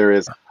 Like if there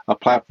is a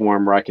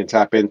platform where I can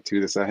tap into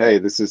to say, hey,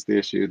 this is the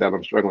issue that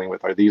I'm struggling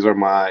with, or these are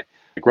my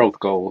growth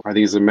goals, or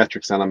these are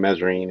metrics that I'm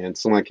measuring, and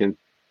someone can,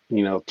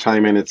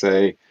 chime in and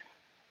say,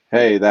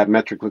 hey, that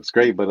metric looks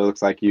great, but it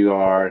looks like you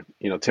are,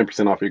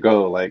 10% off your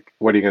goal. Like,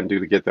 what are you going to do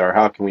to get there?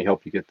 How can we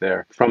help you get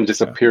there? From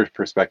just a peer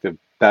perspective,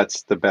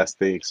 that's the best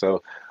thing.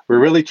 So we're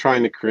really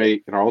trying to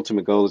create, and our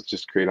ultimate goal is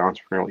just create an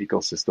entrepreneurial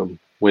ecosystem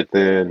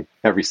within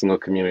every single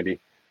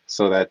community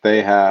so that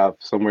they have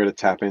somewhere to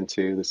tap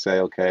into to say,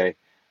 okay,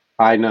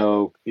 I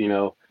know,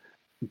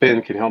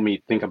 Ben can help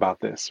me think about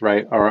this,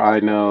 right? Or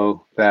I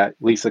know that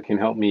Lisa can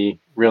help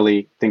me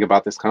really think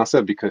about this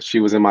concept because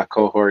she was in my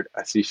cohort.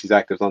 I see she's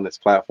active on this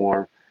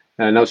platform.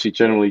 And I know she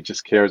generally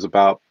just cares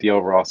about the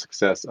overall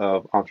success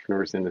of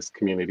entrepreneurs in this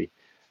community,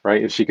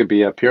 right? And she could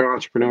be a pure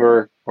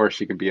entrepreneur or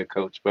she could be a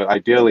coach. But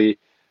ideally,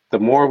 the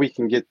more we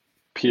can get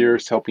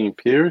peers helping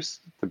peers,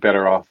 the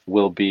better off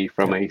we'll be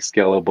from a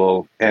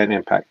scalable and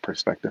impact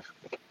perspective.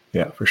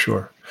 Yeah, for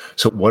sure.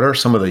 So what are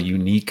some of the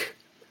unique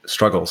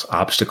struggles,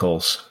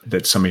 obstacles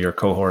that some of your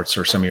cohorts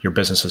or some of your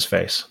businesses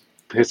face?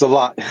 It's a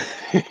lot.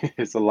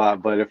 It's a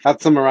lot. But if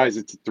I'd summarize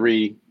it to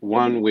three,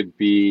 one would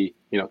be,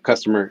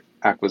 customer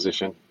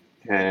acquisition.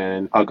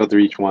 And I'll go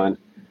through each one.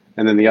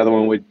 And then the other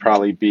one would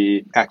probably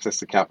be access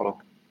to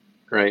capital,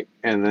 right?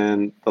 And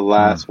then the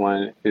last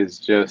one is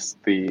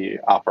just the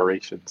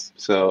operations.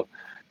 So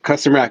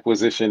customer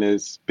acquisition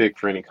is big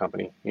for any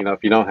company.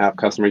 If you don't have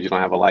customers, you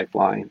don't have a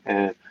lifeline.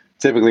 And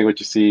typically what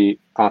you see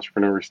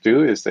entrepreneurs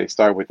do is they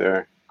start with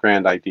their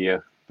grand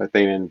idea, but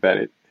they didn't vet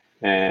it.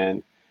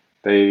 And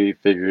they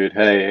figured,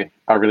 hey,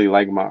 I really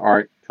like my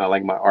art. I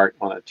like my art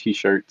on a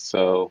t-shirt,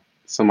 so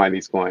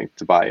somebody's going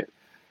to buy it.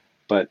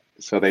 But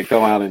so they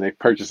go out and they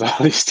purchase all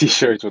these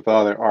t-shirts with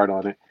all their art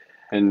on it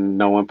and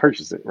no one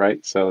purchases it,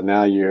 right? So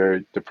now you're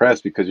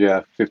depressed because you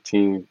have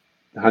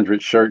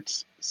 1,500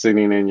 shirts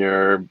sitting in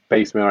your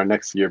basement or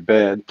next to your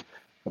bed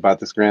about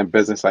this grand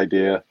business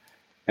idea.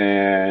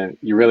 And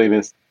you really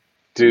didn't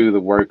do the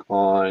work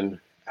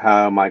on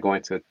how am I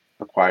going to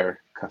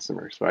acquire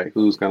customers, right?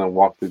 Who's going to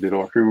walk through the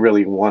door? Who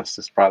really wants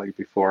this product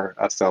before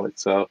I sell it?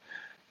 So,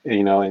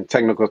 in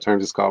technical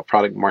terms, it's called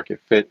product market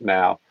fit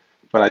now.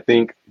 But I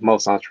think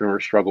most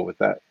entrepreneurs struggle with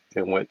that,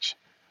 in which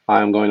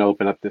I'm going to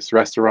open up this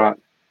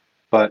restaurant,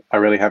 but I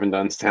really haven't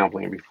done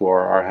sampling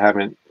before, or I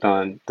haven't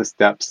done the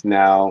steps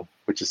now,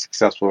 which is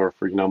successful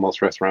for,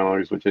 most restaurant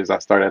owners, which is I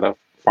start at a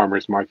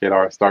farmer's market,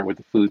 or I start with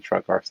the food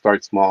truck, or I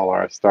start small,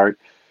 or I start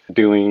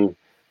doing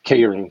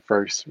catering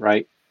first,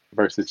 right?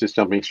 Versus just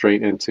jumping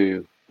straight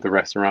into the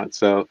restaurant.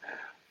 So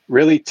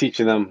really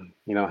teaching them,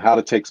 how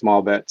to take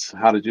small bets,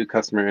 how to do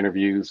customer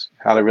interviews,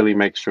 how to really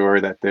make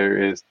sure that there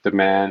is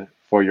demand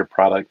for your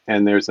product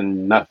and there's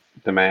enough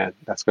demand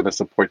that's going to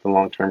support the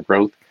long-term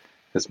growth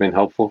has been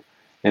helpful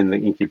in the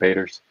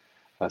incubators.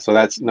 So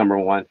that's number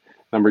one.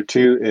 Number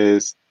two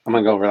is I'm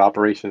going to go over the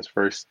operations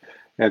first.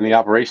 And the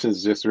operations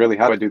is just really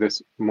how do I do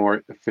this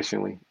more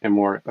efficiently and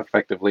more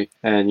effectively.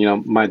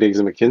 And, my days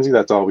at McKinsey,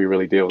 that's all we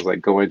really did was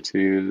like go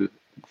into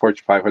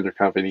Fortune 500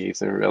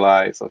 companies and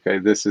realize, okay,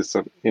 this is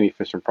some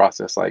inefficient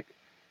process. Like,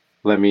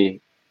 let me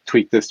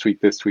tweak this,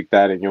 tweak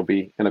that, and you'll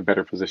be in a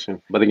better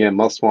position. But again,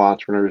 most small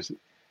entrepreneurs,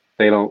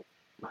 they don't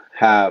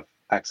have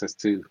access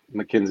to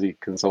McKinsey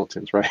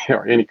consultants, right?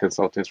 Or any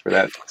consultants for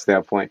that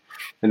standpoint.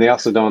 And they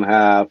also don't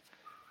have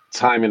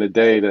time in a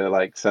day to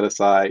like set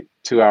aside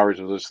 2 hours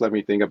or just let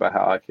me think about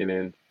how I can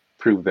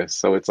improve this.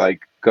 So it's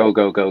like go.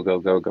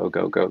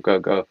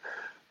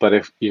 But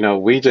if,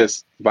 we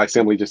just by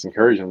simply just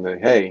encourage them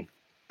that, hey,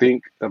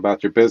 think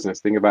about your business,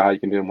 think about how you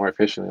can do it more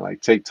efficiently,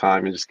 like take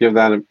time and just give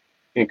that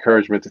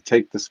encouragement to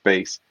take the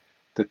space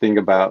to think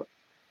about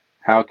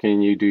how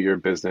can you do your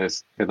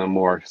business in a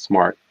more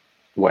smart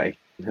way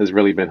has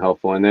really been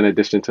helpful. And then in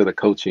addition to the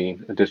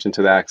coaching, addition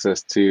to the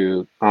access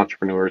to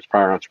entrepreneurs,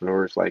 prior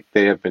entrepreneurs, like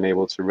they have been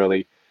able to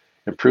really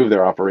improve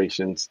their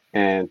operations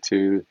and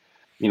to,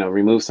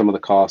 remove some of the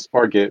costs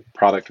or get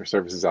product or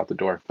services out the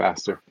door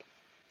faster.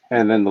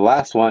 And then the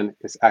last one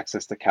is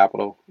access to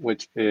capital,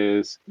 which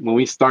is when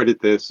we started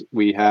this,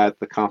 we had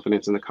the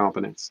confidence and the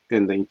competence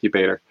in the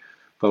incubator.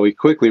 But we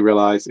quickly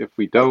realized if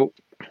we don't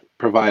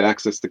provide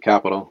access to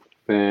capital,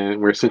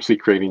 then we're essentially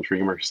creating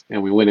dreamers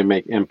and we wouldn't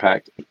make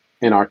impact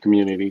in our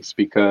communities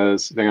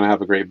because they're going to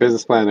have a great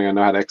business plan. They're going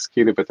to know how to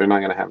execute it, but they're not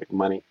going to have any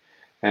money.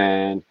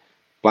 And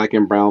Black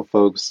and brown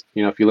folks,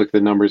 if you look at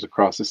the numbers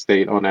across the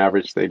state, on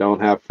average, they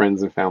don't have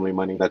friends and family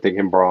money that they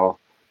can borrow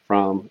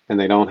from, and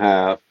they don't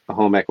have a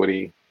home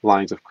equity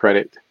lines of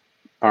credit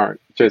or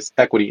just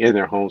equity in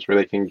their homes where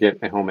they can get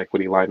a home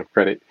equity line of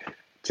credit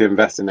to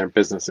invest in their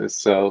businesses.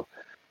 So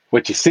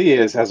what you see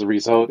is, as a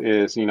result,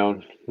 is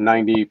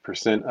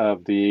 90%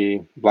 of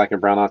the Black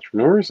and brown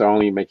entrepreneurs are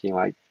only making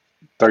like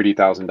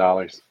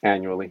 $30,000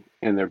 annually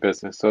in their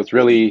business. So it's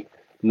really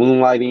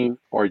moonlighting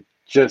or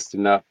just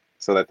enough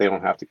so that they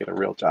don't have to get a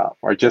real job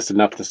or just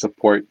enough to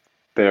support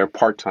their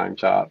part-time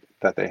job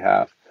that they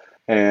have.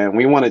 And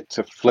we wanted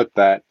to flip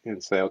that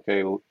and say,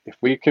 okay, if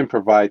we can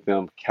provide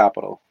them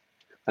capital,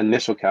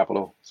 initial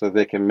capital, so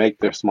they can make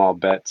their small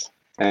bets.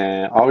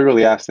 And all we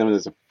really ask them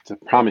is to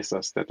promise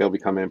us that they'll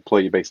become an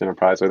employee-based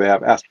enterprise or they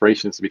have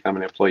aspirations to become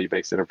an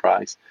employee-based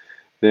enterprise.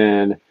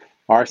 Then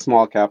our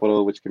small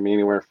capital, which can be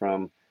anywhere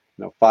from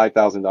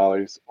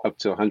 $5,000 up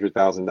to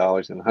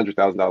 $100,000, and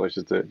 $100,000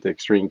 is the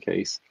extreme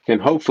case, can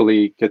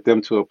hopefully get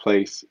them to a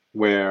place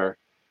where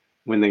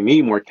when they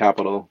need more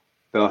capital,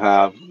 they'll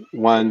have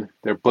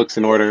their books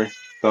in order,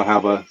 they'll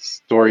have a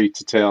story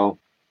to tell,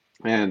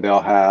 and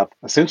they'll have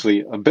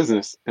essentially a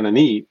business and a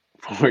need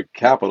for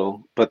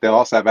capital, but they'll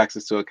also have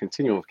access to a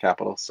continuum of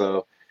capital.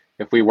 So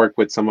if we work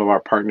with some of our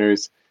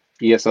partners,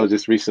 ESO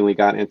just recently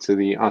got into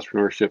the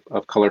Entrepreneurship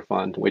of Color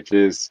Fund, which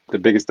is the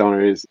biggest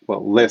donor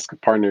LISC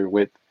partnered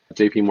with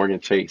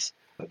JP Chase.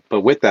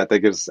 But with that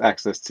gives us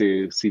access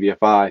to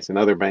CDFIs and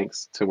other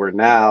banks to where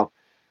now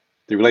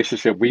the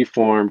relationship we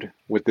formed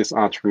with this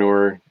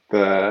entrepreneur,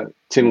 the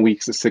 10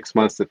 weeks to 6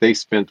 months that they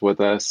spent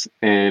with us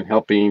and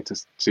helping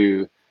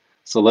to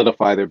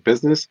solidify their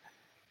business,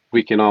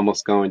 we can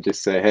almost go and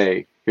just say,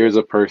 hey, here's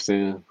a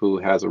person who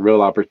has a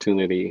real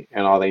opportunity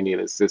and all they need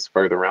is this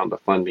further round of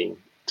funding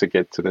to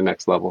get to the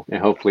next level.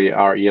 And hopefully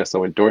our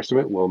ESO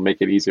endorsement will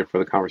make it easier for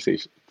the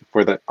conversation,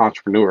 for the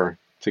entrepreneur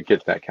to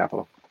get that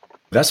capital.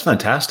 That's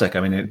fantastic. I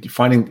mean,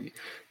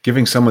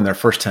 giving someone their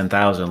first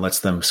 10,000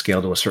 lets them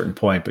scale to a certain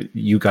point, but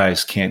you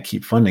guys can't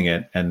keep funding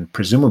it. And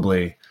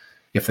presumably,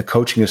 if the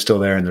coaching is still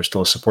there and there's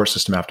still a support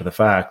system after the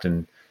fact,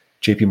 and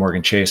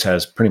JP Chase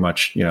has pretty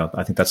much,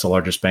 I think that's the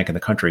largest bank in the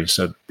country,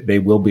 so they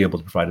will be able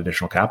to provide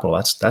additional capital.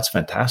 That's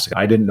fantastic.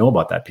 I didn't know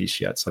about that piece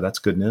yet, so that's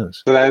good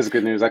news. So that is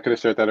good news. I could have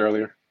shared that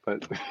earlier,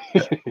 but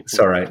it's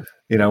all right.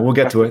 We'll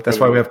get to it. That's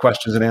why we have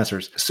questions and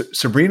answers.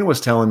 Sabrina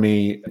was telling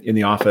me in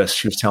the office,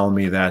 she was telling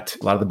me that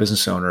a lot of the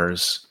business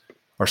owners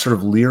are sort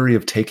of leery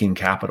of taking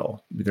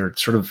capital. They're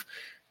sort of,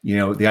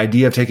 the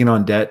idea of taking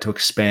on debt to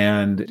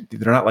expand,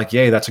 they're not like,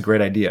 yay, that's a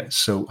great idea.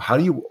 So how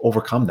do you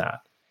overcome that?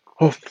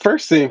 Well,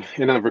 first thing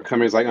in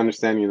overcoming is like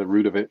understanding the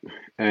root of it.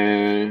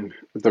 And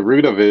the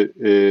root of it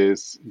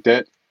is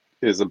debt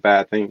is a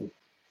bad thing.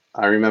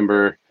 I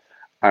remember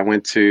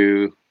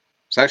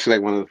it's actually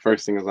like one of the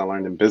first things I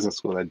learned in business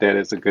school, that debt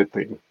is a good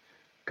thing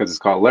because it's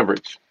called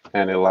leverage.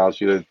 And it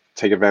allows you to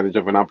take advantage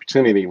of an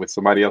opportunity with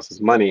somebody else's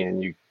money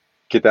and you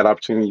get that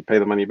opportunity, you pay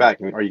the money back,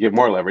 or you get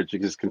more leverage. You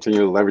just continue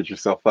to leverage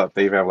yourself up.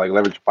 They even have like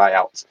leverage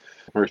buyouts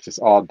where it's just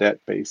all debt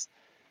based.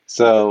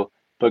 So,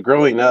 but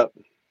growing up,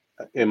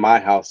 in my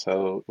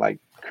household, like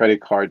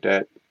credit card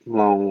debt,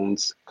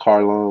 loans,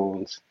 car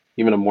loans,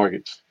 even a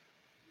mortgage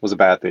was a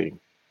bad thing.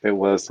 It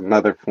was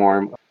another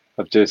form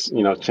of just,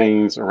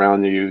 chains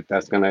around you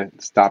that's going to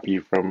stop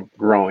you from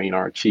growing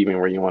or achieving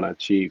where you want to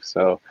achieve.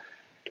 So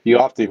you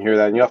often hear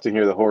that, and you often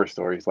hear the horror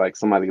stories, like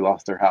somebody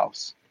lost their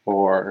house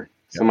or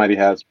somebody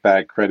has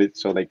bad credit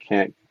so they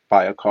can't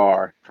buy a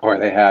car, or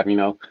they have,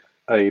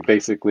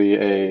 basically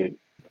a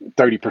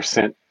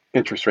 30%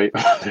 interest rate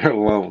on their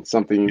loan,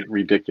 something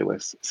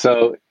ridiculous.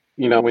 So,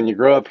 when you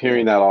grow up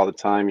hearing that all the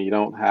time, you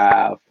don't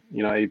have,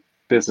 a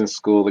business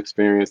school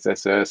experience that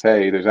says,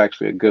 hey, there's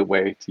actually a good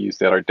way to use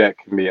debt, or debt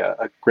can be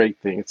a great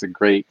thing. It's a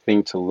great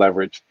thing to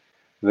leverage.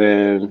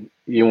 Then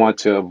you want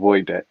to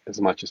avoid debt as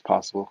much as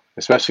possible,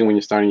 especially when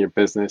you're starting your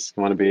business.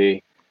 You want to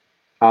be,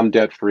 I'm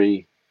debt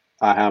free.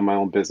 I have my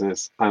own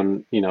business.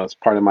 It's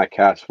part of my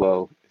cash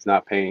flow. It's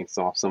not paying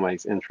off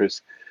somebody's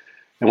interest.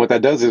 And what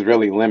that does is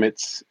really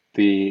limits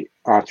the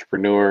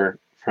entrepreneur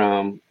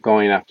from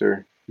going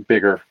after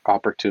bigger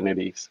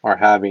opportunities or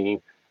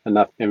having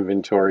enough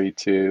inventory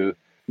to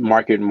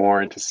market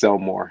more and to sell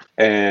more.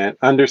 And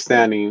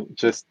understanding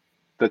just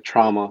the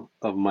trauma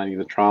of money,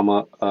 the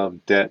trauma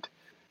of debt,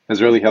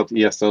 has really helped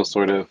ESO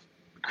sort of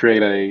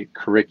create a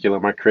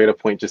curriculum or create a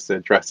point just to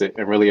address it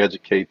and really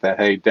educate that,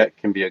 hey, debt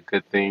can be a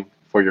good thing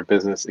for your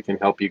business. It can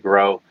help you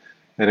grow.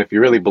 And if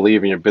you really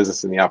believe in your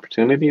business and the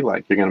opportunity,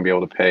 like you're going to be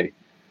able to pay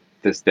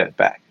this debt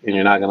back, and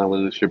you're not going to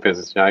lose your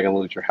business. You're not going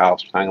to lose your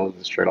house. You're not going to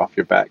lose the shirt off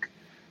your back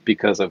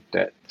because of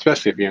debt,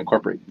 especially if you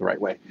incorporate the right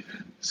way.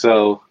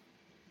 So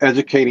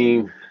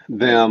educating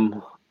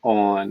them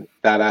on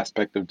that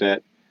aspect of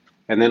debt.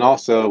 And then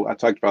also I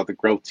talked about the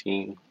growth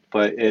team,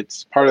 but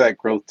it's part of that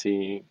growth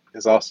team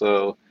is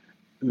also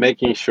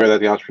making sure that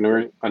the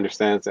entrepreneur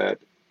understands that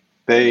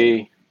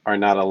they are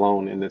not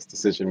alone in this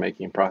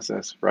decision-making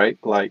process, right?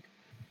 Like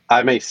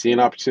I may see an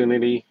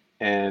opportunity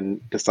and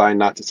decide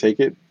not to take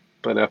it,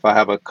 but if I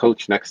have a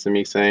coach next to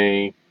me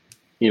saying,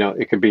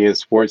 it could be in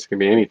sports, it could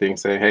be anything,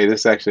 say, hey,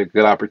 this is actually a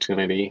good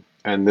opportunity.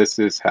 And this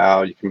is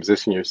how you can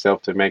position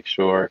yourself to make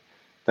sure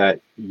that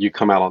you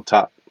come out on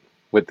top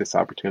with this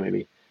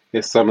opportunity.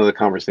 It's some of the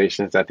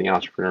conversations that the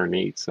entrepreneur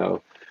needs.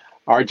 So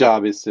our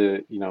job is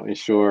to,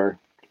 ensure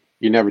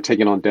you're never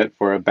taking on debt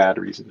for a bad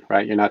reason,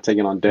 right? You're not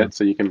taking on debt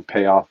so you can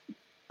pay off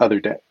other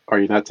debt, or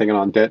you're not taking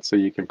on debt so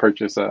you can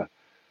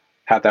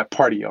have that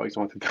party you always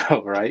want to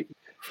throw, right?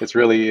 It's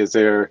really, is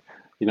there,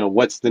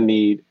 what's the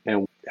need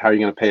and how are you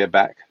going to pay it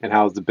back? And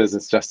how is the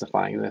business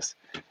justifying this?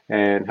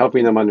 And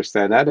helping them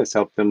understand that has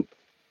helped them,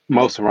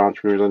 most of our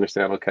entrepreneurs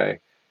understand, okay,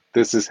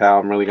 this is how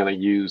I'm really going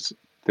to use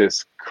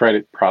this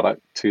credit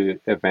product to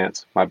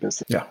advance my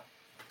business. Yeah.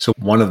 So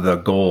one of the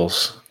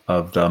goals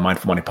of the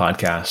Mindful Money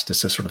podcast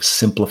is to sort of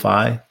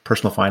simplify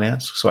personal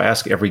finance. So I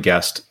ask every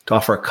guest to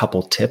offer a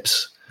couple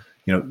tips,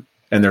 and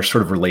they're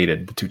sort of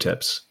related, the two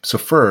tips. So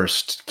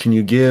first, can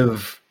you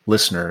give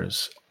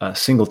listeners a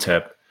single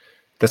tip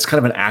that's kind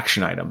of an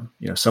action item?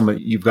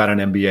 You've got an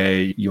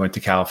MBA, you went to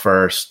Cal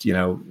first,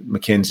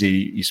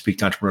 McKinsey, you speak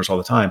to entrepreneurs all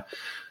the time.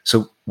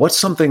 So what's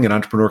something an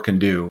entrepreneur can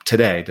do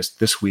today,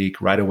 just this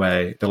week, right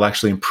away, that'll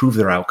actually improve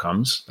their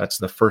outcomes? That's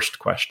the first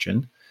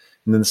question.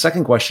 And then the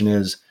second question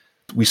is,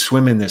 we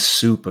swim in this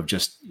soup of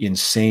just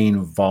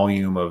insane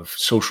volume of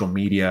social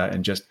media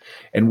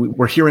and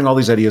we're hearing all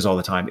these ideas all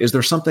the time. Is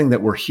there something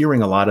that we're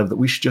hearing a lot of that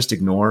we should just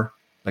ignore?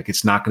 Like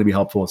it's not going to be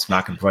helpful. It's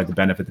not going to provide the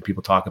benefit that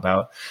people talk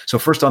about. So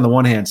first, on the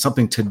one hand,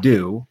 something to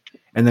do.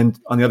 And then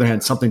on the other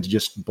hand, something to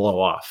just blow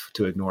off,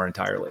 to ignore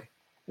entirely.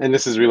 And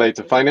this is related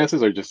to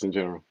finances or just in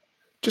general?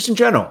 Just in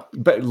general,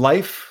 but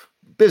life,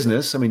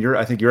 business. I mean,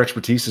 I think your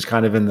expertise is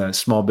kind of in the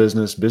small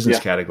business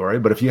category.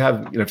 But if you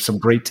have some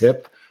great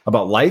tip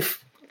about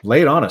life,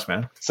 lay it on us,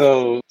 man.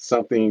 So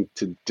something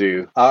to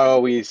do. I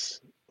always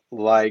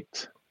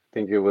liked, I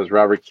think it was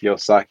Robert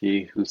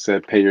Kiyosaki who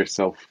said, pay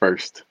yourself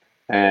first.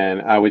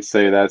 And I would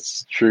say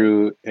that's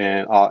true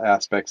in all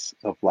aspects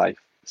of life.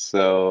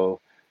 So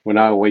when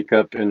I wake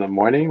up in the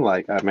morning,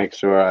 like I make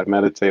sure I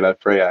meditate, I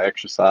pray, I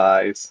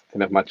exercise.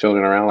 And if my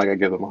children are around, like I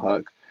give them a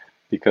hug,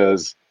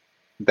 because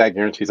that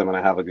guarantees I'm going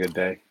to have a good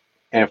day.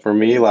 And for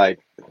me,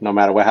 like no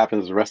matter what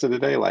happens the rest of the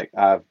day, like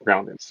I've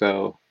grounded.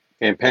 So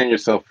and paying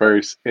yourself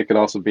first, it could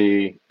also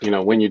be,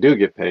 when you do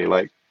get paid,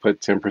 like put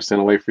 10%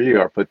 away for you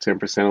or put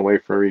 10% away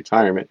for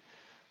retirement.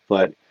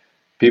 But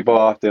people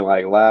often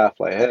like laugh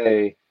like,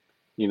 hey,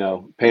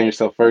 paying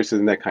yourself first,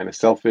 isn't that kind of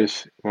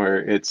selfish? Or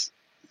it's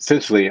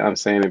essentially, I'm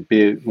saying it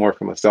be more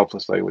from a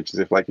selfless way, which is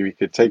if you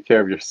could take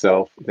care of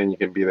yourself, then you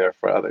can be there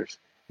for others.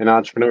 An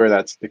entrepreneur,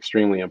 that's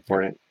extremely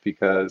important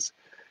because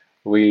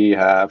we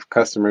have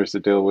customers to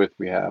deal with,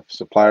 we have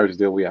suppliers to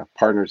deal with, we have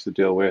partners to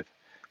deal with,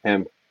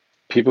 and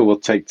people will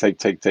take.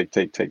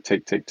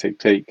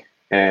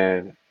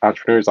 And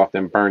entrepreneurs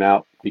often burn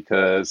out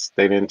because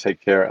they didn't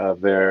take care of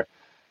their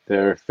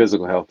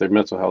physical health, their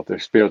mental health, their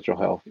spiritual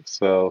health.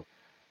 So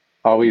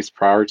always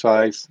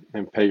prioritize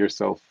and pay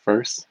yourself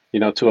first,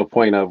 to a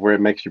point of where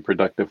it makes you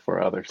productive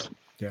for others.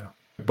 Yeah.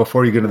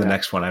 Before you go to the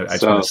next one, I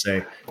just want to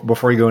say,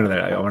 before you go into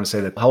that, I want to say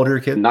that, how old are your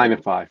kids? 9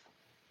 and 5.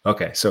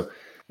 Okay. So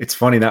it's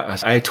funny now.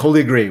 I totally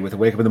agree with the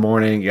wake up in the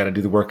morning. You got to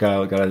do the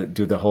workout, got to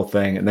do the whole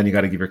thing. And then you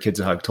got to give your kids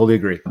a hug. Totally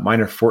agree.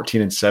 Mine are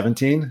 14 and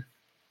 17.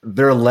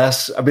 They're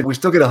less, we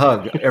still get a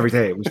hug every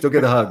day. We still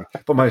get a hug,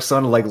 but my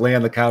son will lay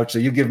on the couch. So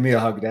you give me a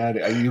hug, Dad.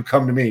 You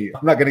come to me.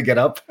 I'm not going to get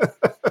up.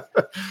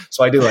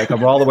 So I do. I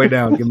come all the way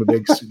down, give him a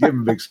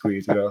big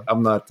squeeze.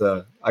 I'm not,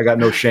 I got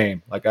no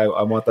shame. I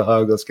want the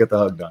hug. Let's get the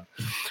hug done.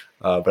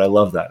 But I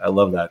love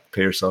that.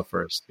 Pay yourself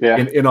first. Yeah.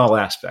 In all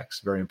aspects.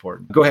 Very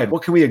important. Go ahead.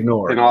 What can we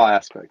ignore? In all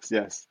aspects.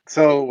 Yes.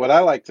 So what I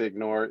like to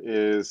ignore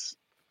is,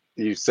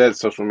 you said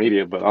social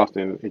media, but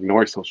often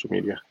ignore social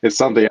media. It's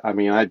something,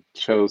 I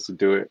chose to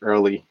do it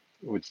early,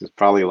 which is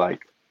probably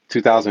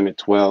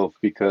 2012,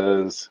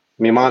 because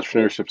my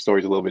entrepreneurship story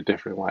is a little bit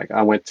different.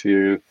 I went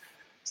to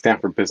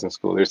Stanford Business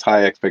School. There's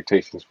high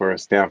expectations for a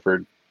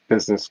Stanford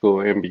Business School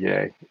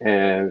MBA.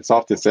 And it's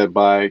often said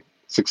by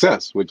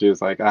success, which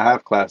is I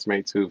have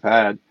classmates who've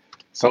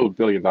sold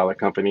billion-dollar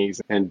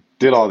companies and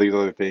did all these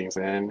other things.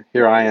 And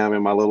here I am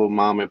in my little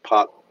mom and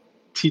pop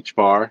teach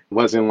bar.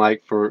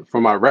 Wasn't for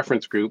my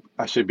reference group,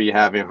 I should be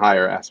having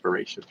higher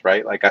aspirations,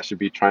 right? I should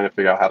be trying to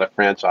figure out how to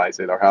franchise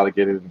it or how to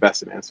get it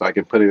invested in so I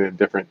can put it in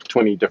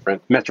 20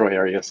 different metro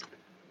areas.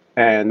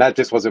 And that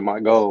just wasn't my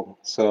goal.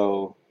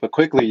 So, but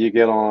quickly you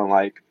get on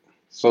like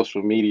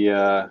social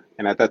media.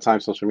 And at that time,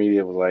 social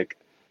media was like,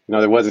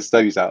 there wasn't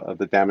studies out of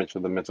the damage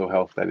of the mental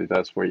health that it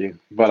does for you.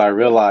 But I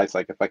realized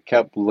like if I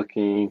kept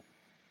looking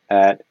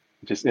at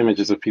just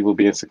images of people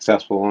being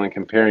successful and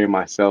comparing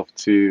myself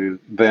to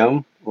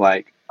them,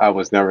 like I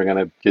was never going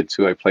to get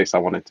to a place I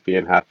wanted to be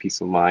and have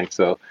peace of mind.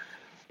 So,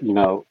 you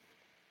know,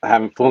 I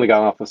haven't fully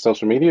gotten off of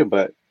social media,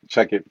 but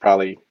check it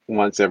probably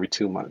once every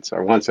 2 months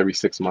or once every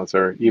 6 months,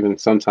 or even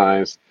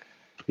sometimes,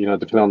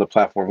 depending on the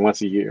platform,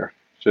 once a year,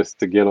 just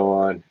to get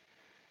on.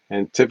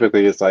 And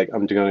typically it's like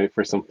I'm doing it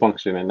for some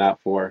function and not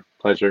for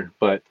pleasure,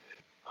 but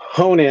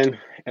hone in.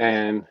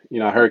 And,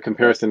 I heard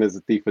comparison is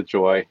a thief of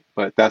joy,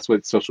 but that's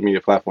what social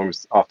media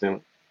platforms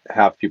often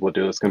have people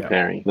do, is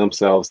comparing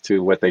themselves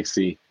to what they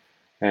see.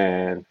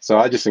 And so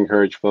I just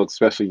encourage folks,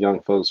 especially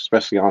young folks,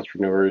 especially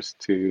entrepreneurs,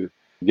 to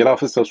get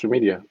off of social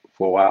media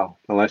for a while.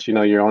 Unless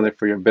you're on it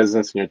for your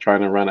business and you're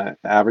trying to run an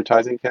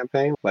advertising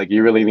campaign, like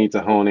you really need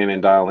to hone in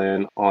and dial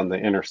in on the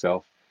inner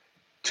self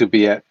to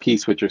be at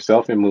peace with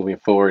yourself and moving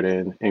forward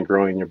and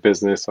growing your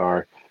business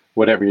or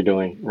whatever you're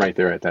doing right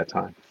there at that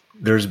time.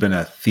 There's been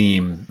a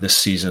theme this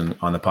season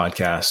on the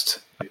podcast.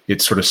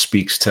 It sort of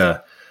speaks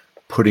to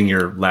putting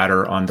your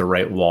ladder on the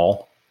right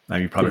wall.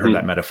 You probably heard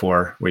that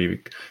metaphor where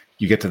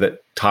you get to the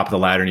top of the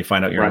ladder and you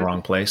find out you're in the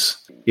wrong place.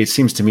 It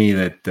seems to me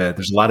that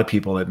there's a lot of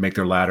people that make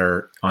their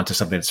ladder onto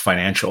something that's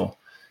financial.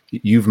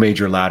 You've made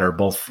your ladder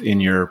both in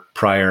your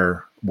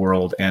prior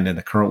world and in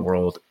the current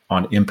world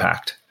on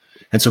impact.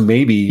 And so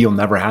maybe you'll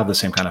never have the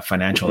same kind of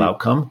financial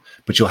outcome,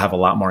 but you'll have a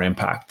lot more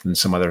impact than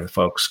some other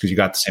folks because you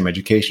got the same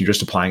education, you're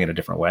just applying it a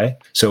different way.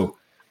 So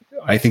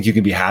I think you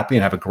can be happy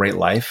and have a great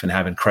life and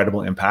have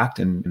incredible impact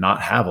and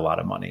not have a lot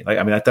of money.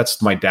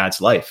 That's my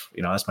dad's life.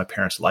 That's my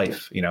parents'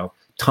 life,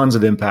 tons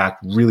of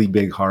impact, really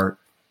big heart,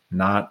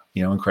 not,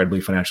 incredibly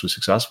financially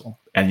successful.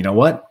 And you know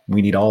what?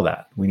 We need all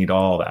that. We need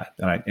all that.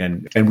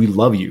 And we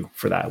love you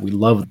for that. We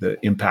love the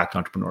impact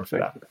entrepreneur for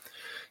that.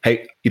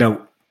 Hey,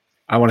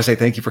 I want to say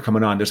thank you for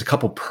coming on. There's a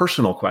couple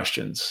personal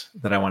questions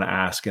that I want to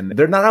ask, and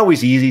they're not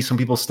always easy. Some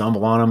people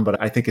stumble on them,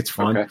 but I think it's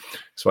fun. Okay.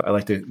 So I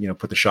like to,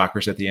 put the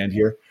shockers at the end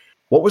here.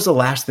 What was the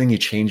last thing you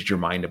changed your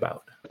mind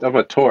about? I'm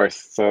a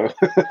Taurus, so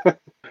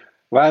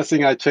last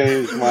thing I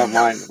changed my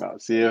mind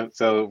about. See,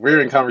 so we're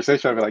in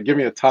conversation. I'd be like, give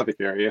me a topic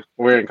area.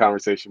 We're in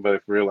conversation, but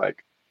if we're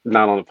like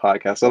not on the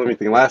podcast, so let me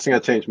think. Last thing I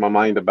changed my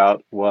mind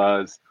about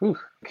was,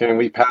 can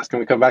we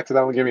come back to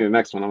that one? Give me the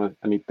next one.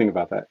 I need to think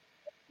about that.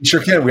 Sure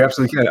can. We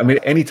absolutely can.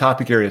 Any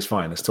topic area is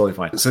fine. It's totally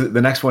fine. So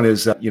the next one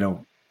is,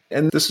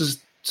 and this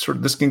is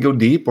this can go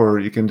deep, or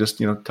you can just,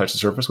 touch the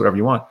surface, whatever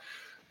you want.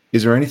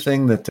 Is there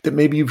anything that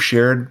maybe you've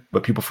shared,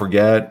 but people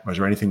forget? Or is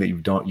there anything that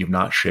you've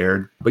not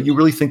shared, but you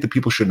really think that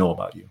people should know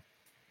about you?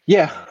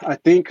 Yeah, I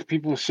think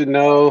people should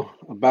know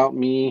about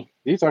me.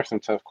 These are some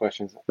tough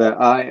questions that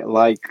I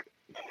like.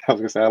 I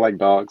was going to say, I like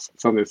dogs,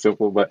 something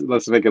simple, but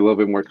let's make it a little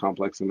bit more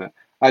complex than that.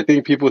 I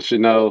think people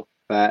should know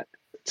that,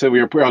 to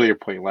your earlier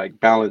point, like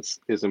balance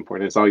is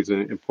important. It's always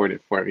been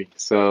important for me.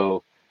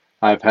 So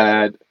I've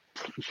had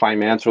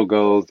financial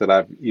goals that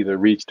I've either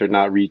reached or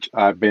not reached.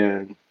 I've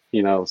been,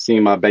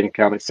 seeing my bank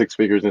account at 6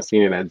 figures and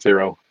seeing it at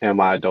 0 in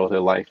my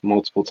adulthood life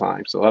multiple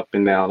times. So up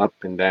and down, up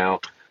and down.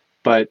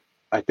 But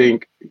I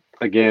think,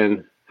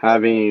 again,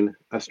 having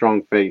a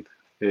strong faith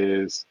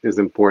is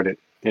important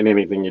in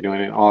anything you're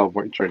doing in all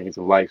journeys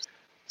of life.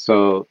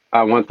 So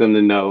I want them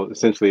to know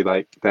essentially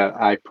like that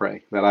I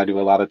pray, that I do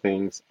a lot of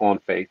things on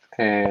faith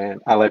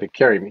and I let it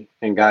carry me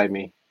and guide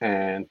me.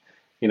 And,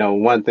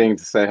 one thing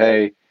to say,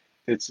 hey,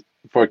 it's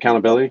for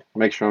accountability,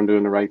 make sure I'm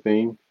doing the right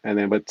thing. And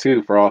then, but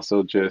two, for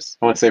also just,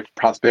 I want to say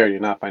prosperity,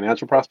 not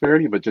financial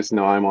prosperity, but just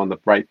know I'm on the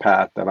right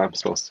path that I'm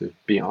supposed to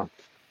be on.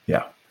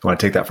 Yeah. You want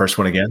to take that first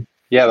one again?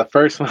 Yeah, the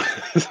first one,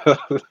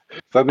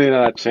 something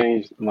that I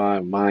changed my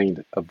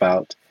mind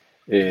about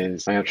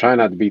is I'm trying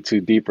not to be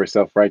too deep or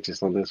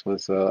self-righteous on this one.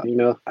 So,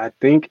 I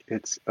think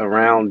it's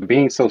around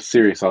being so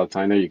serious all the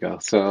time. There you go.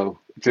 So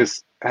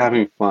just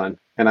having fun.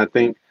 And I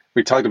think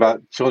we talked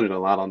about children a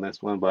lot on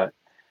this one, but,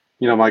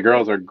 my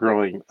girls are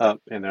growing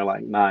up and they're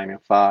like 9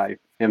 and 5.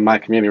 In my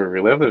community where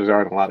we live, there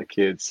aren't a lot of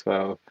kids.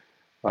 So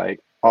like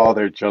all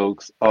their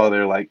jokes, all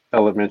their like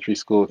elementary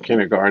school,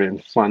 kindergarten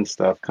fun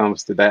stuff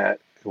comes to dad.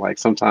 Like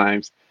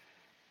sometimes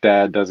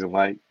dad doesn't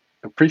like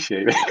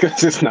appreciate it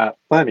because it's not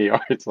funny, or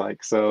it's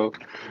like so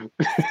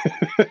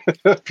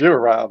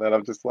puerile that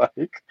I'm just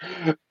like,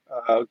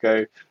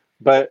 okay.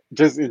 But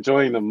just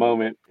enjoying the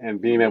moment and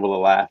being able to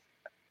laugh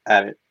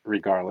at it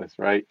regardless,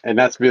 right? And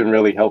that's been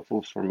really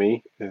helpful for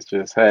me. It's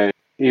just, hey,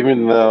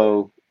 even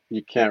though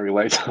you can't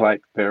relate to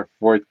like their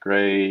 4th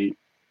grade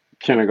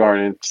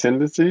kindergarten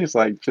tendencies,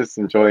 like just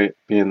enjoy it,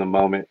 be in the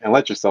moment and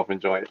let yourself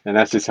enjoy it. And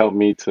that's just helped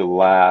me to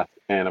laugh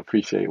and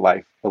appreciate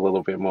life a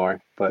little bit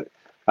more. But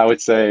I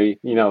would say,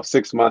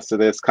 6 months of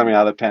this coming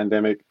out of the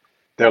pandemic,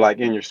 they're like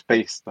in your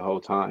space the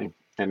whole time.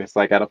 And it's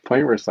like at a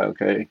point where it's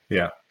like, okay,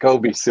 go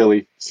be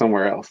silly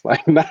somewhere else.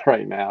 Like not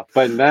right now.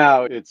 But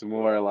now it's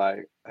more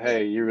like,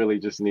 hey, you really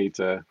just need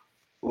to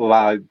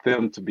allow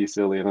them to be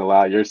silly and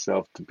allow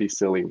yourself to be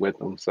silly with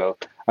them. So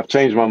I've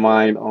changed my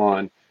mind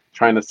on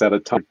trying to set a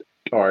tone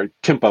or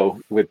tempo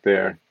with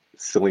their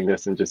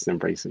silliness and just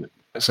embracing it.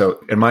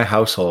 So in my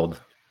household,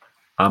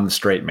 I'm the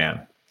straight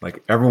man.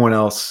 Like everyone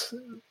else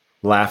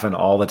laughing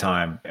all the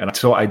time. And I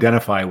so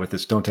identify with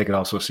this don't take it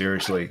all so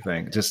seriously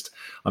thing. Just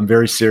I'm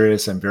very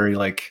serious. I'm very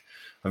like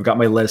I've got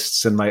my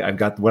lists and I've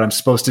got what I'm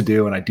supposed to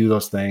do and I do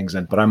those things.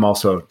 But I'm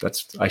also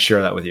I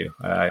share that with you.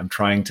 I'm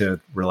trying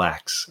to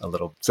relax a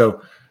little.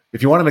 So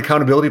if you want an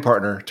accountability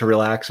partner to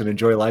relax and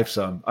enjoy life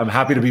some, I'm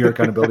happy to be your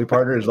accountability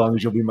partner as long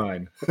as you'll be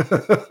mine.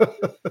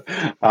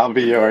 I'll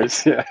be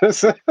yours.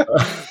 Yes.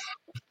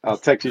 I'll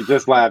text you.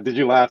 Just laugh. Did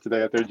you laugh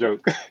today at their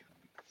joke?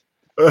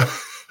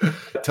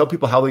 Tell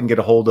people how they can get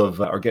a hold of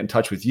or get in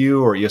touch with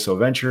you or ESO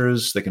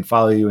Ventures. They can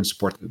follow you and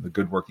support the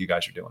good work you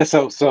guys are doing.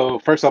 So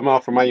first I'm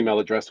off for my email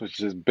address, which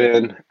is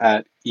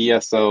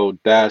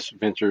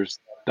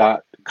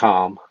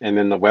ben@eso-ventures.com. And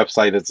then the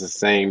website is the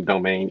same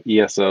domain,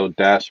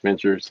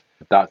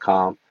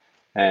 eso-ventures.com.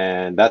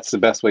 And that's the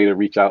best way to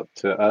reach out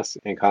to us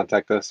and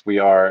contact us. We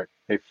are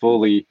a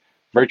fully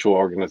virtual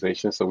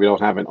organization, so we don't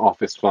have an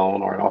office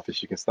phone or an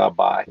office you can stop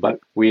by, but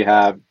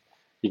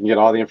you can get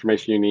all the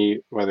information you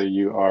need, whether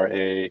you are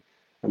a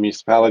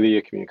municipality,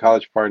 a community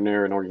college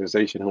partner, an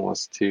organization who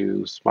wants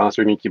to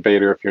sponsor an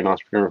incubator. If you're an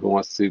entrepreneur who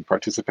wants to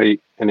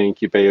participate in an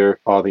incubator,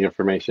 all the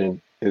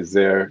information is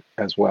there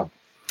as well.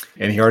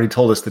 And he already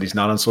told us that he's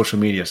not on social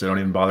media, so don't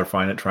even bother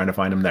trying to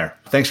find him there.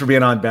 Thanks for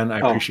being on, Ben. I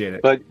appreciate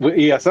it. But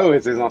ESO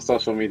is on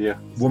social media.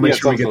 We'll make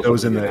sure we get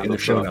those in the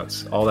show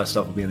notes. All that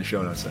stuff will be in the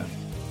show notes then.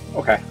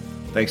 Okay.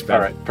 Thanks, Ben.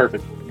 All right.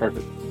 Perfect.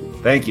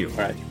 Thank you. All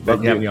right.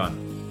 Love to have you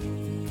on.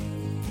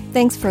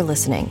 Thanks for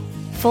listening.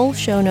 Full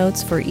show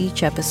notes for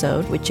each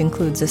episode, which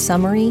includes a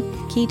summary,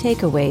 key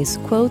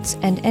takeaways, quotes,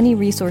 and any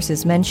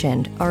resources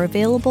mentioned, are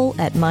available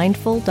at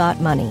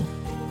mindful.money.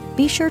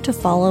 Be sure to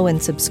follow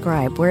and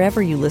subscribe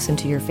wherever you listen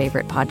to your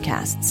favorite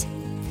podcasts.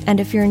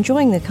 And if you're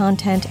enjoying the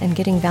content and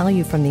getting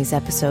value from these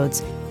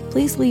episodes,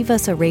 please leave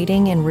us a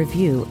rating and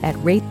review at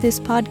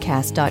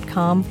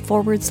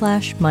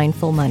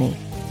ratethispodcast.com/mindfulmoney.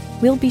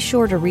 We'll be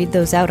sure to read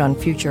those out on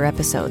future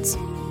episodes.